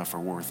you're good enough or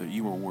worth it.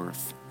 You are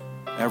worth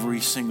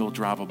Every single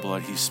drop of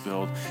blood he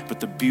spilled. But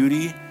the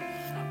beauty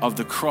of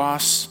the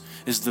cross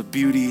is the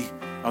beauty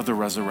of the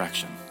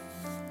resurrection.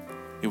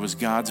 It was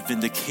God's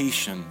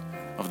vindication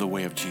of the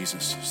way of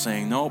Jesus,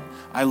 saying, nope,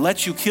 I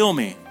let you kill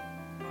me.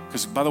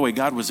 Because, by the way,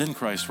 God was in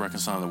Christ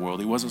reconciling the world.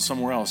 He wasn't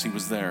somewhere else. He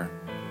was there.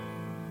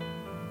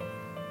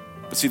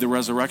 But see, the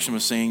resurrection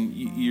was saying,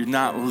 you're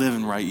not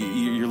living right.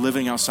 You're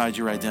living outside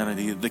your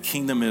identity. The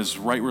kingdom is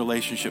right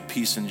relationship,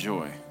 peace, and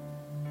joy,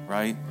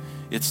 right?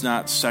 It's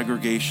not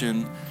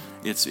segregation.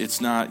 It's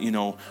not,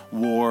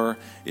 war.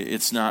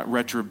 It's not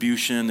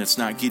retribution. It's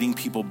not getting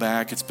people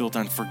back. It's built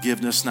on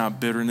forgiveness, not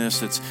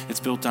bitterness.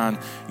 It's built on,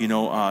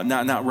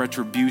 not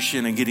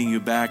retribution and getting you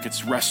back.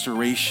 It's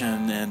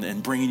restoration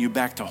and bringing you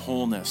back to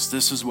wholeness.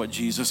 This is what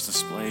Jesus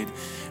displayed.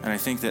 And I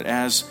think that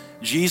as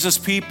Jesus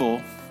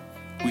people,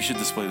 we should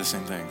display the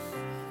same thing.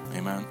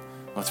 Amen.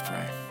 Let's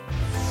pray.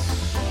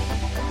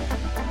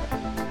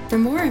 For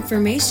more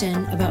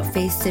information about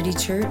Faith City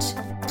Church,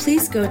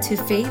 please go to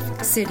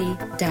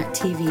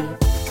faithcity.tv.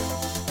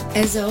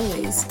 As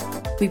always,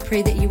 we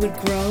pray that you would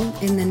grow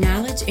in the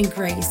knowledge and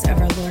grace of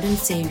our Lord and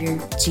Savior,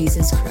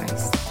 Jesus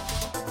Christ.